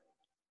YouTube.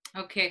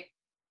 ok.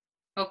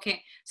 Ok,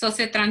 so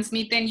se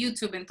transmite en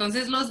YouTube.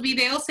 Entonces los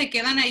videos se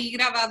quedan ahí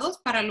grabados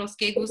para los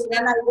que Se gusten.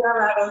 quedan ahí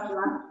grabados,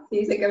 ¿no?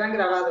 Sí, se quedan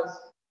grabados.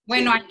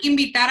 Bueno, Sí.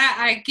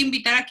 hay que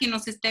invitar a quien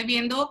nos esté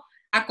viendo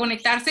a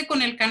conectarse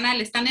con el canal.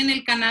 ¿Están en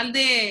el canal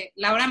de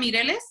Laura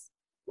Mireles?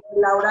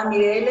 Laura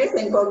Mireles,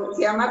 se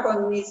llama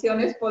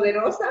Condiciones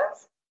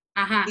Poderosas.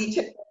 Ajá.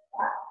 Dicha.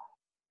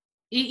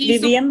 Y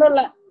su-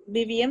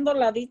 Viviendo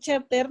la dicha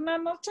eterna,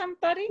 ¿no,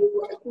 Chantari?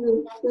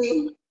 Sí,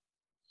 sí.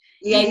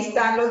 Y ahí y,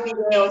 están los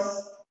videos.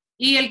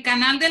 y el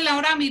canal de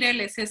Laura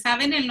Mireles, ¿se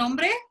saben el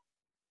nombre?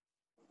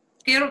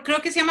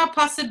 Creo que se llama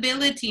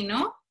Possibility,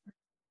 ¿no?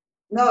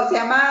 No, se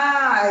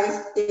llama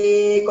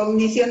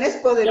Cogniciones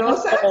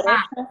Poderosas.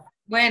 Ah,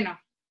 bueno,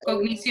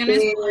 Cogniciones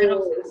Este,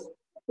 Poderosas.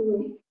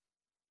 sí,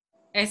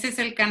 Ese es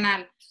el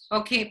canal.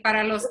 Ok,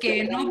 para los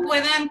que no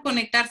puedan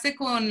conectarse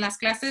con las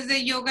clases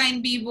de yoga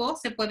en vivo,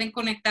 se pueden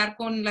conectar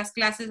con las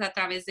clases a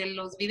través de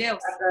los videos.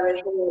 a través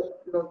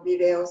de los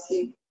videos,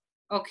 sí.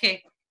 Ok,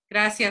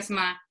 gracias,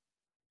 Ma.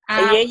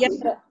 Y ella Sí.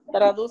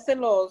 traduce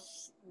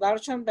los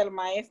darshan del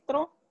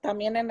maestro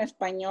también en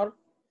español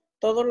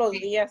todos los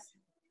días.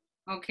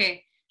 Ok,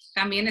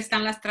 también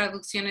están las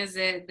traducciones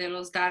de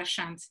los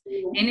darshans.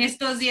 En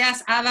estos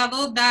días ha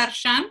dado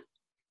darshan,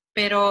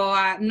 pero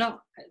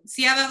no,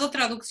 ¿sí ha dado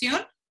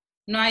traducción?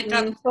 No hay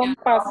traducción. Son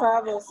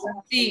pasados.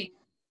 Sí,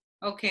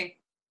 ok.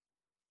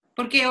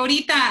 Porque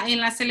ahorita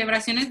en las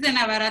celebraciones de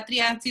Navaratri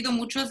han sido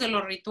muchos de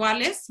los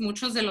rituales,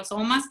 muchos de los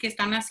omas que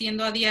están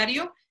haciendo a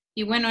diario,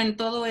 y bueno, en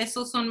todo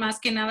eso son más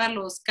que nada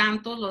los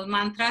cantos, los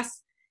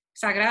mantras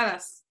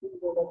sagradas.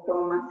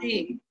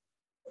 Sí.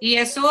 Y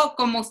eso,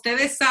 como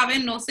ustedes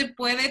saben, no se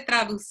puede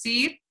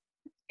traducir.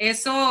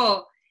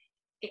 Eso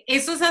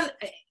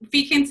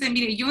fíjense,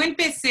 mire, yo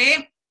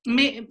empecé,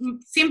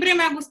 siempre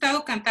me ha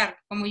gustado cantar,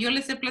 como yo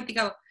les he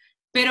platicado,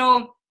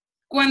 pero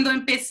cuando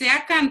empecé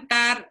a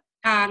cantar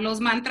los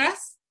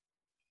mantras,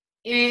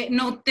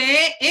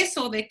 noté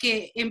eso de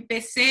que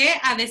empecé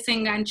a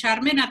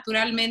desengancharme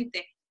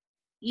naturalmente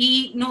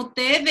y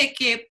noté de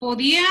que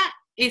podía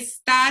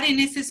estar en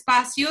ese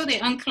espacio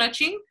de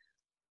unclutching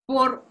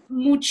por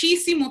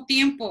muchísimo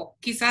tiempo,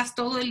 quizás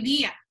todo el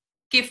día,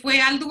 que fue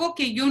algo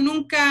que yo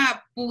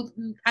nunca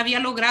había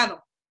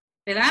logrado,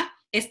 ¿verdad?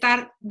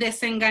 Estar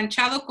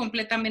desenganchado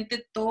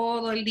completamente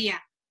todo el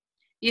día.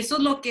 Y eso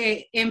es lo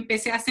que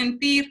empecé a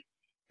sentir.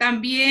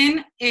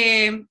 También,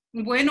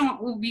 bueno,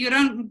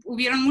 hubieron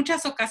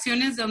muchas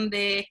ocasiones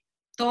donde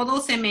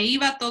todo se me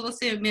iba, todo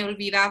se me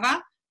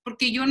olvidaba,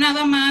 porque yo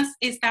nada más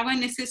estaba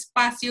en ese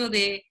espacio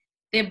de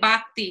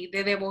bhakti,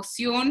 de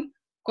devoción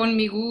con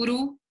mi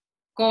guru,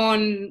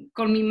 con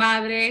mi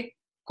madre,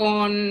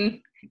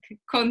 con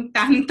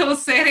tantos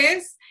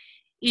seres.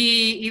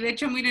 Y de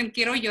hecho, miren,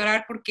 quiero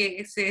llorar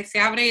porque se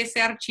abre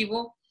ese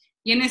archivo.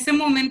 Y en ese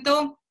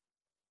momento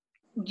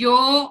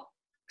yo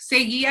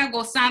seguía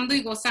gozando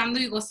y gozando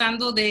y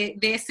gozando de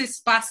ese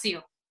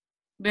espacio,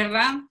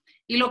 ¿verdad?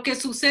 Y lo que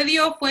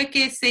sucedió fue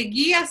que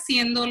seguí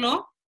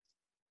haciéndolo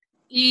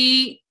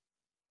y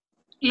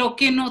lo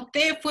que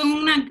noté fue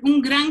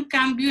un gran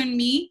cambio en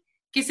mí,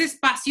 que ese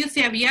espacio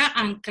se había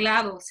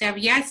anclado, se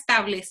había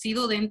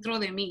establecido dentro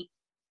de mí.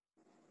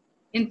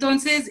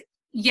 Entonces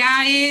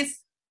ya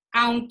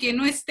aunque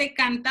no esté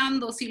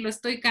cantando, si lo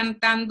estoy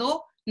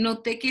cantando,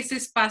 noté que ese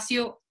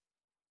espacio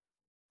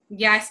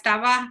ya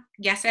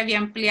se había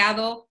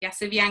ampliado, ya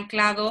se había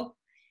anclado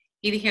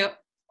y dije,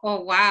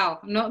 oh, wow,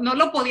 no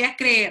lo podía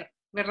creer,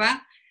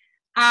 ¿verdad?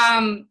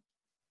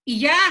 Y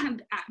ya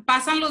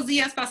pasan los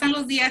días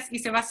y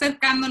se va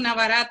acercando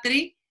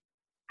Navaratri.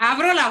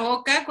 Abro la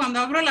boca, cuando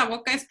abro la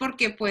boca es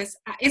porque pues,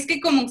 es que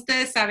como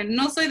ustedes saben,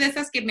 no soy de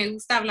esas que me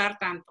gusta hablar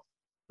tanto.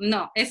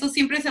 No, eso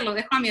siempre se lo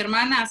dejo a mi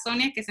hermana, a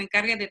Sonia, que se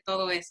encargue de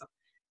todo eso.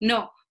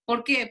 No,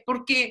 ¿por qué?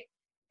 Porque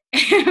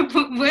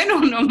bueno,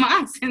 no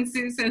más,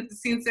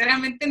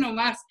 sinceramente no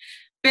más.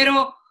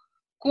 Pero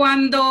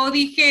cuando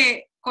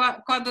dije,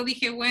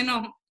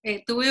 bueno,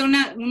 tuve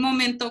un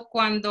momento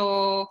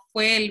cuando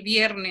fue el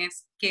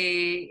viernes,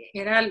 que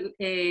era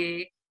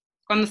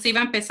cuando se iba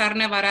a empezar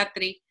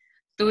Navaratri,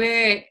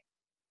 tuve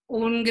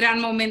un gran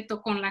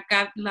momento con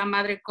la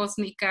madre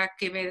cósmica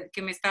que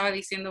me estaba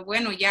diciendo,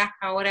 bueno, ya,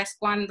 ahora es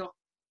cuando.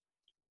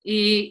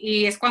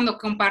 Y es cuando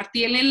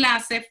compartí el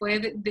enlace,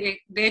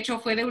 de hecho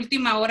fue de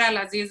última hora a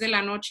las 10 de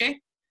la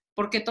noche,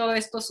 porque todo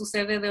esto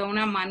sucede de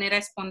una manera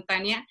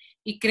espontánea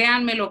y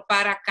créanmelo,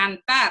 para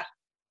cantar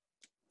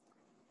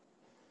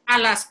a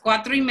las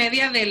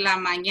 4:30 de la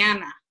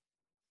mañana,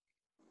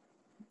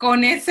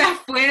 con esa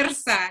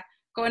fuerza,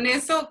 con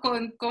eso,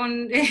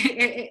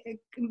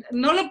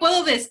 no lo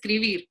puedo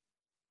describir,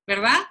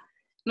 ¿verdad?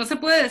 No se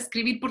puede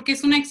describir porque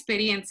es una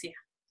experiencia.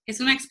 Es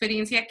una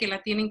experiencia que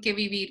la tienen que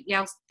vivir. Y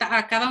a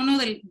cada uno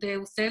de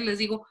ustedes les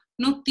digo,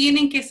 no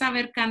tienen que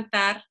saber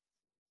cantar,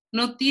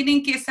 no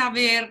tienen que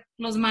saber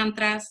los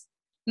mantras,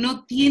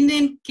 no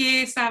tienen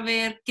que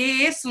saber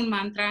qué es un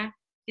mantra,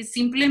 es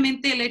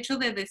simplemente el hecho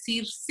de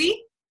decir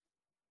sí.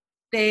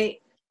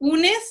 Te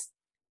unes,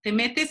 te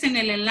metes en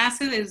el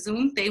enlace de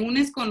Zoom, te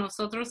unes con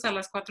nosotros a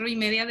las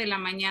 4:30 de la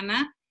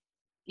mañana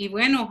y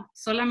bueno,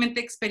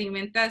 solamente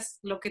experimentas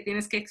lo que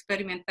tienes que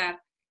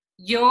experimentar.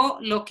 Yo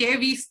lo que he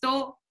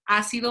visto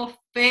ha sido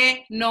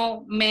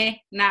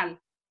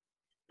fenomenal.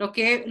 Lo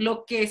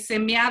que se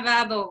me ha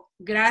dado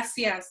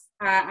gracias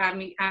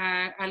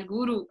al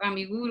gurú, a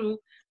mi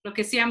gurú, lo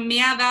que se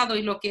me ha dado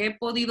y lo que he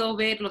podido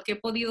ver, lo que he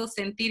podido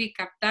sentir y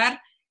captar,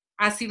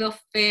 ha sido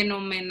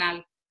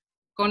fenomenal.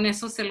 Con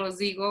eso se los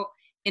digo.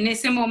 En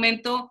ese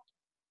momento,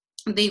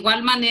 de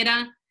igual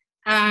manera,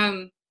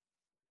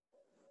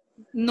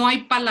 no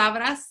hay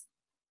palabras,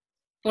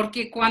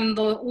 porque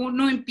cuando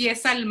uno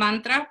empieza el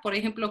mantra, por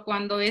ejemplo,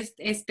 cuando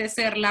este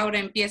ser Laura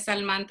empieza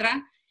el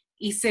mantra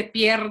y se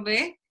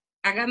pierde,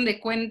 hagan de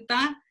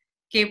cuenta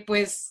que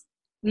pues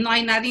no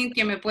hay nadie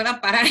que me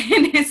pueda parar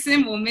en ese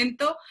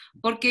momento,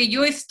 porque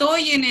yo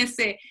estoy en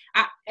ese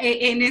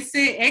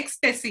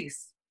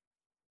éxtasis,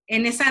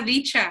 en esa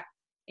dicha,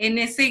 en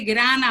ese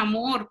gran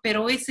amor,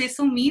 pero es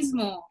eso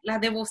mismo, la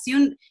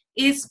devoción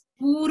es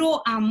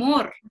puro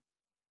amor,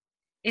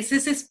 es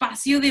ese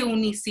espacio de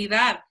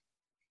unicidad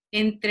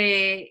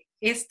entre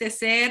este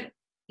ser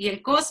y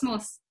el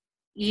cosmos,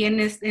 y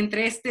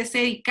entre este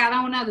ser y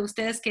cada una de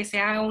ustedes que se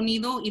ha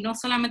unido, y no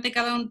solamente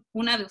cada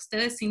una de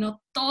ustedes,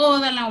 sino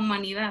toda la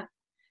humanidad,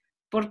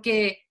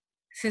 porque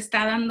se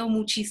está dando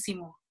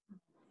muchísimo,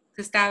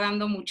 se está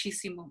dando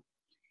muchísimo.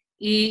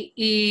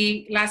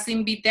 Y las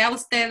invité a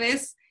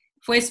ustedes,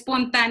 fue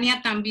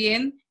espontánea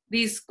también.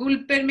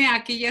 Discúlpenme a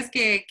aquellas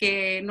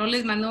que no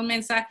les mandé un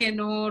mensaje,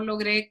 no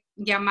logré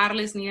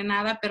llamarles ni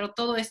nada, pero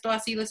todo esto ha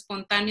sido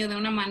espontáneo, de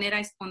una manera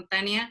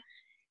espontánea.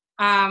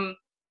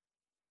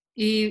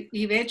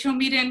 Y de hecho,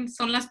 miren,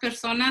 son las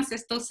personas,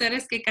 estos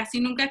seres que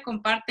casi nunca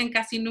comparten,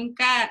 casi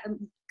nunca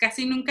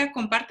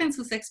comparten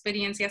sus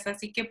experiencias,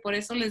 así que por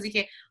eso les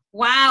dije,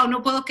 wow,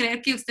 no puedo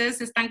creer que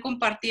ustedes están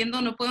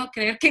compartiendo, no puedo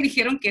creer que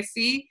dijeron que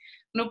sí,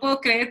 no puedo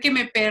creer que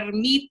me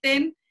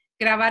permiten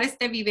grabar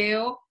este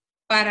video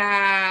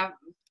para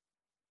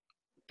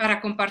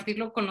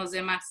compartirlo con los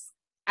demás.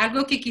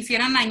 Algo que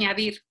quisieran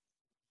añadir.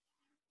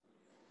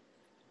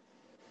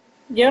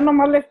 Yo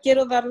nomás les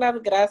quiero dar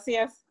las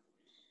gracias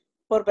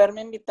por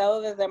verme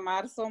invitado desde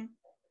marzo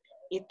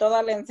y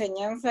toda la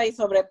enseñanza y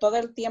sobre todo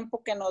el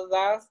tiempo que nos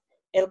das.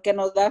 El que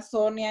nos da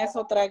Sonia es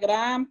otra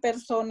gran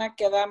persona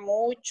que da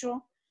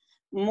mucho,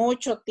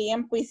 mucho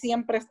tiempo y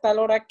siempre está a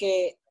la hora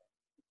que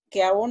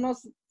a uno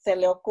se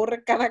le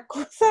ocurre cada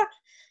cosa,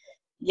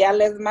 ya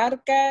les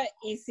marca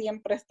y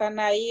siempre están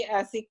ahí.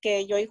 Así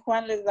que yo y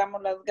Juan les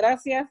damos las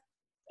gracias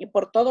y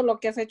por todo lo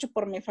que has hecho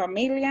por mi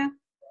familia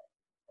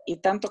y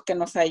tanto que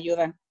nos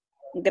ayudan.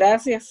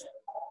 Gracias,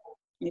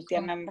 mi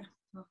tía Nanda.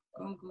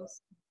 Con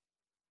gusto.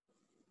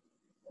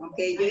 Ok,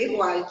 yo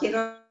igual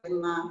quiero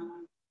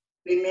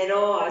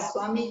primero a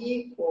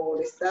Swamiji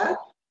por estar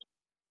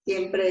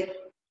siempre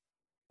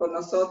con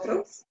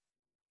nosotros,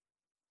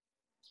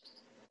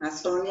 a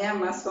Sonia,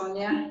 más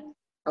Sonia,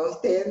 a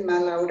usted,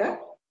 más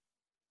Laura,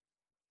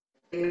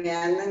 que me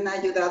han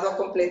ayudado a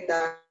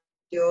completar.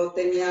 Yo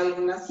tenía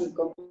algunas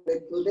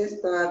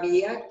incompletudes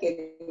todavía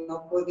que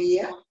no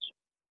podía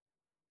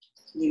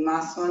y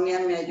más Sonia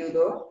me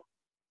ayudó.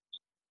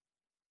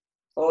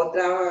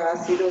 Otra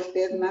ha sido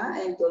usted,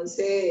 Ma.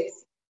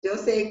 Entonces, yo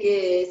sé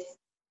que es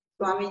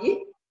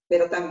Swamiji,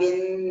 pero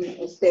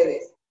también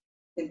ustedes.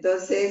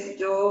 Entonces,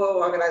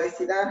 yo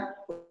agradecida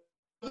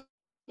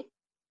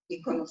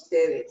y con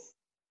ustedes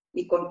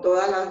y con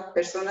todas las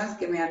personas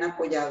que me han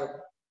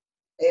apoyado.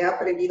 He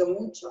aprendido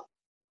mucho.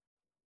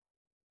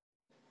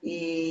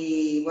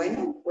 Y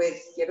bueno,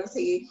 pues quiero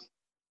seguir,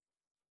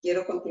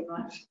 quiero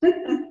continuar.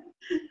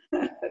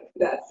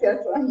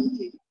 Gracias,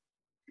 Swamiji.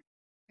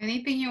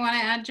 Anything you want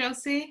to add,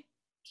 Josie?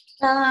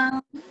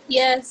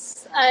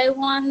 Yes, I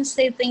want to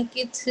say thank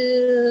you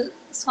to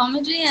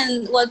Swamiji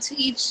and to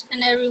each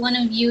and every one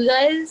of you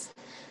guys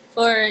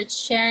for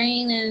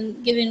sharing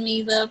and giving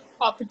me the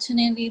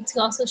opportunity to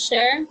also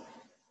share.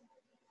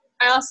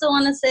 I also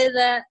want to say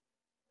that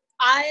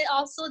I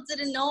also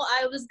didn't know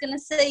I was going to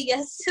say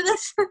yes to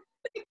this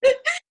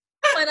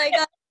when I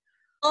got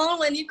on,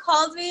 when you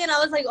called me, and I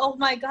was like, oh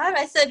my God,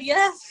 I said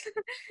yes.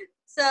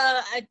 So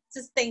I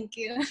just thank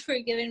you for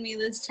giving me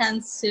this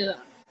chance to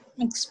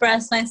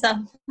express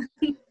myself.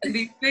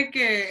 Dice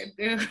que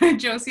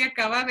Josie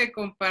acaba de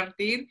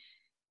compartir.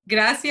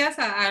 Gracias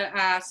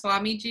a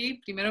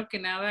Swamiji, primero que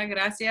nada,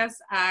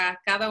 gracias a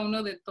cada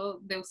uno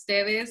de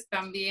ustedes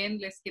también,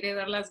 les quiere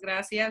dar las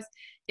gracias.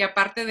 Y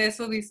aparte de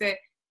eso dice,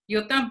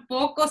 yo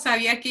tampoco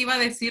sabía que iba a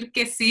decir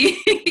que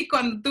sí. Y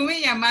cuando tú me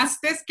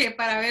llamaste que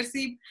para ver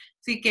si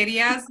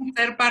querías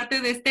ser parte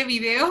de este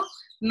video,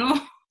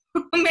 no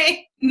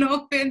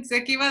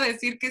pensé que iba a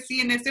decir que sí.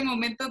 En ese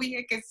momento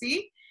dije que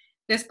sí.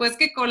 Después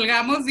que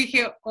colgamos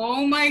dije,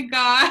 oh my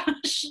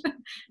gosh,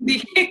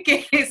 dije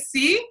que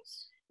sí.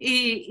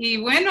 Y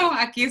bueno,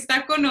 aquí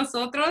está con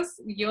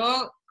nosotros.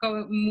 Yo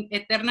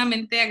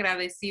eternamente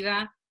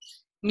agradecida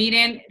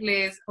Miren,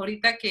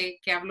 ahorita que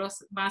habló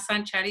más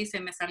Sanchari, se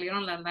me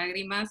salieron las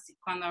lágrimas.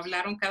 Cuando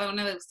hablaron cada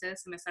una de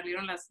ustedes, se me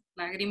salieron las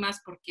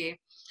lágrimas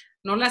porque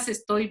no las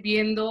estoy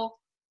viendo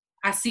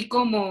así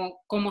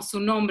como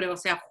su nombre, o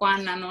sea,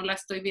 Juana, no la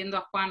estoy viendo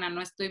a Juana,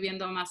 no estoy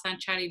viendo a más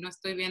Sanchari, no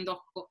estoy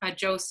viendo a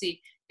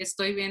Josie,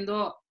 estoy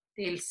viendo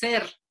el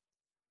ser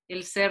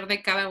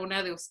de cada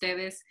una de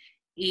ustedes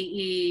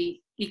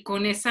y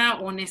con esa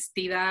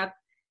honestidad,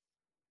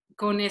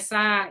 con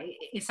esa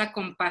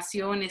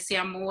compasión, ese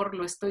amor,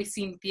 lo estoy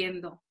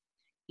sintiendo.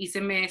 Y se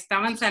me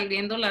estaban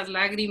saliendo las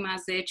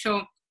lágrimas. De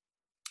hecho,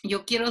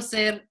 yo quiero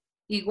ser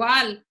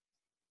igual,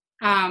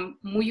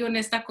 muy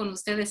honesta con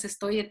ustedes.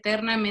 Estoy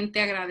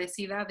eternamente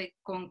agradecida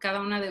con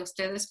cada una de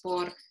ustedes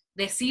por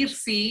decir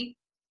sí,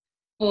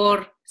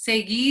 por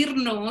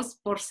seguirnos,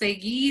 por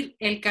seguir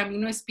el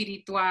camino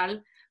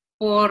espiritual,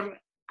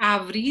 por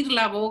abrir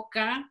la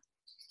boca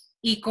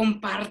y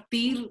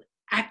compartir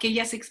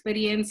aquellas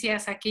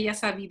experiencias, aquella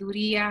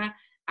sabiduría,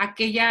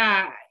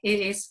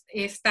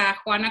 esta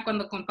Juana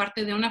cuando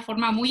comparte de una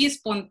forma muy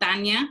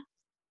espontánea,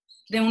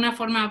 de una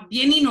forma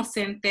bien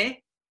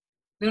inocente,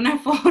 de una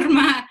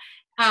forma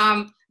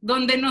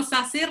donde nos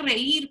hace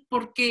reír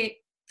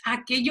porque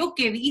aquello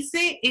que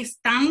dice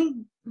es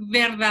tan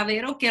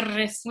verdadero que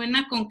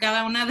resuena con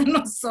cada una de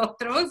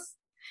nosotros.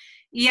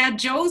 Y a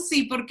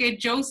Josie, porque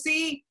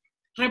Josie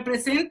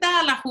representa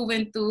a la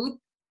juventud,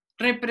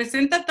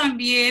 representa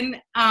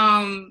también,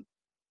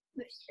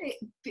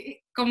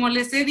 como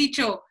les he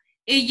dicho,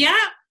 ella,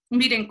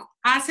 miren,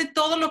 hace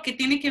todo lo que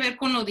tiene que ver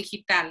con lo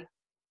digital,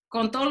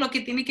 con todo lo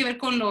que tiene que ver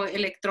con lo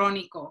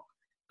electrónico,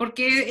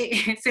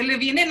 porque se le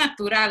viene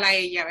natural a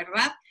ella,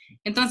 ¿verdad?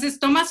 Entonces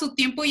toma su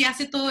tiempo y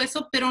hace todo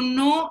eso, pero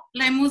no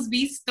la hemos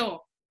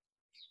visto.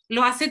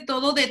 Lo hace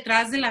todo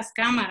detrás de las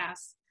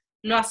cámaras,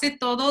 lo hace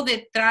todo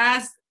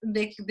detrás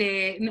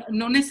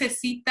no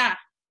necesita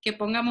que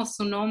pongamos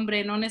su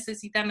nombre, no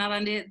necesita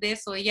nada de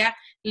eso, ella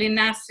le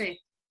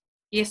nace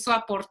y es su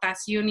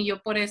aportación y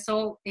yo por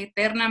eso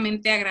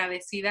eternamente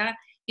agradecida.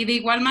 Y de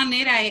igual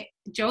manera,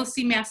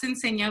 Josie me has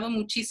enseñado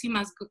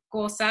muchísimas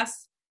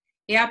cosas,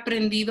 he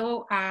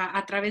aprendido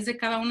a través de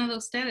cada uno de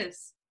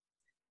ustedes.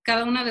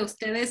 Cada una de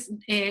ustedes,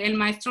 el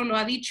maestro lo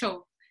ha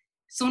dicho,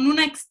 son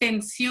una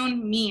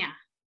extensión mía.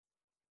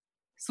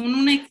 Son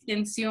una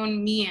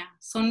extensión mía,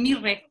 son mi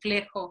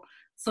reflejo,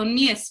 son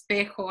mi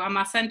espejo. A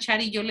Ma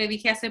Sanchari yo le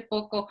dije hace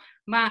poco,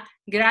 Ma,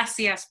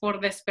 gracias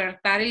por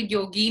despertar el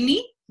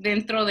yogini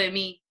dentro de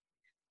mí,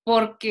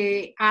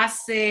 porque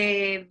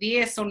hace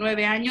 10 o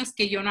 9 años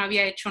que yo no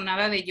había hecho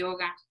nada de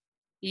yoga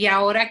y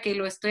ahora que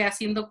lo estoy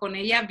haciendo con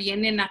ella,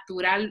 viene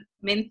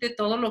naturalmente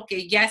todo lo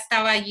que ya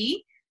estaba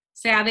allí,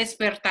 se ha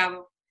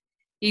despertado.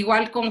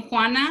 Igual con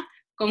Juana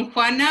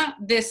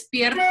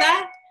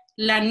despierta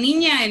la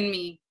niña en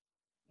mí.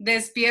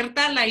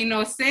 Despierta la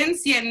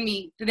inocencia en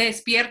mí,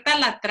 despierta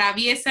la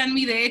traviesa en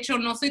mí. De hecho,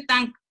 no soy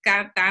tan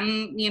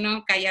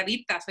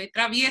calladita, soy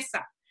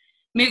traviesa.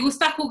 Me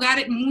gusta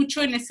jugar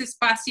mucho en ese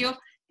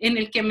espacio en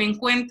el que me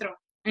encuentro.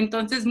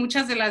 Entonces,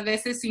 muchas de las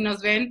veces, si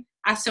nos ven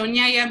a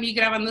Sonia y a mí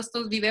grabando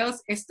estos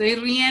videos, estoy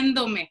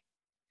riéndome,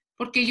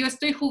 porque yo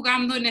estoy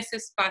jugando en ese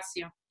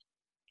espacio.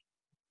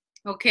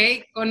 ¿Ok?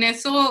 Con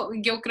eso,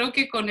 yo creo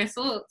que con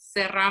eso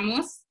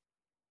cerramos.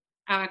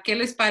 ¿Qué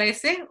les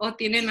parece? ¿O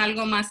tienen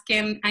algo más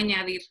que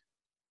añadir?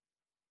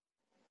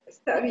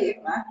 Está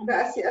bien, Ma,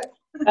 gracias.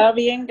 Está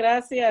bien,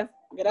 gracias.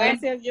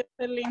 Gracias, bueno.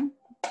 Jocelyn.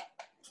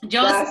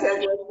 Gracias,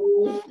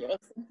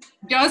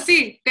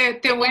 Josie, te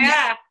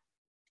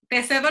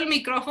cedo el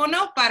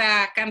micrófono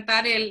para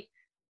cantar el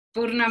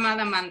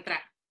Purnamada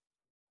Mantra.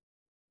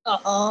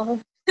 Oh.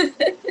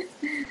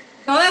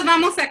 Todas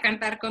vamos a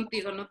cantar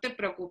contigo, no te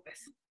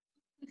preocupes.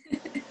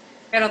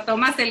 Pero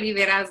tomas el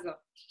liderazgo.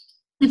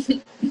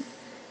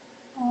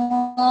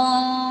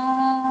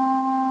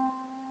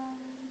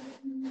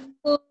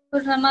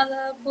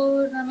 Purnamada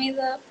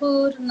Purnamida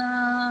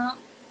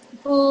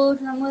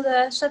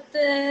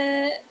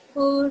Purnamudachyate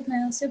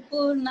Purnasya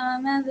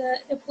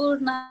Purnamida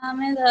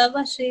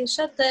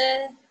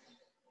Vashishate.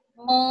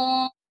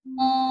 Om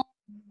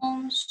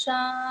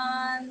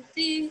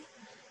Shanti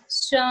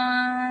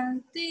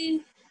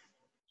Shanti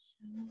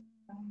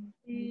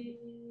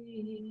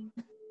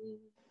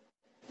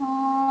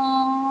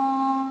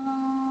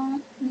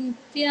Om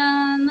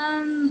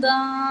Nityananda.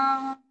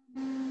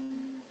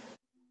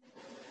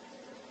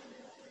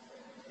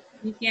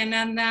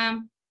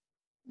 Nityananda.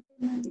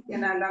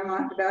 Nityananda,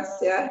 Ma,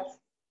 gracias.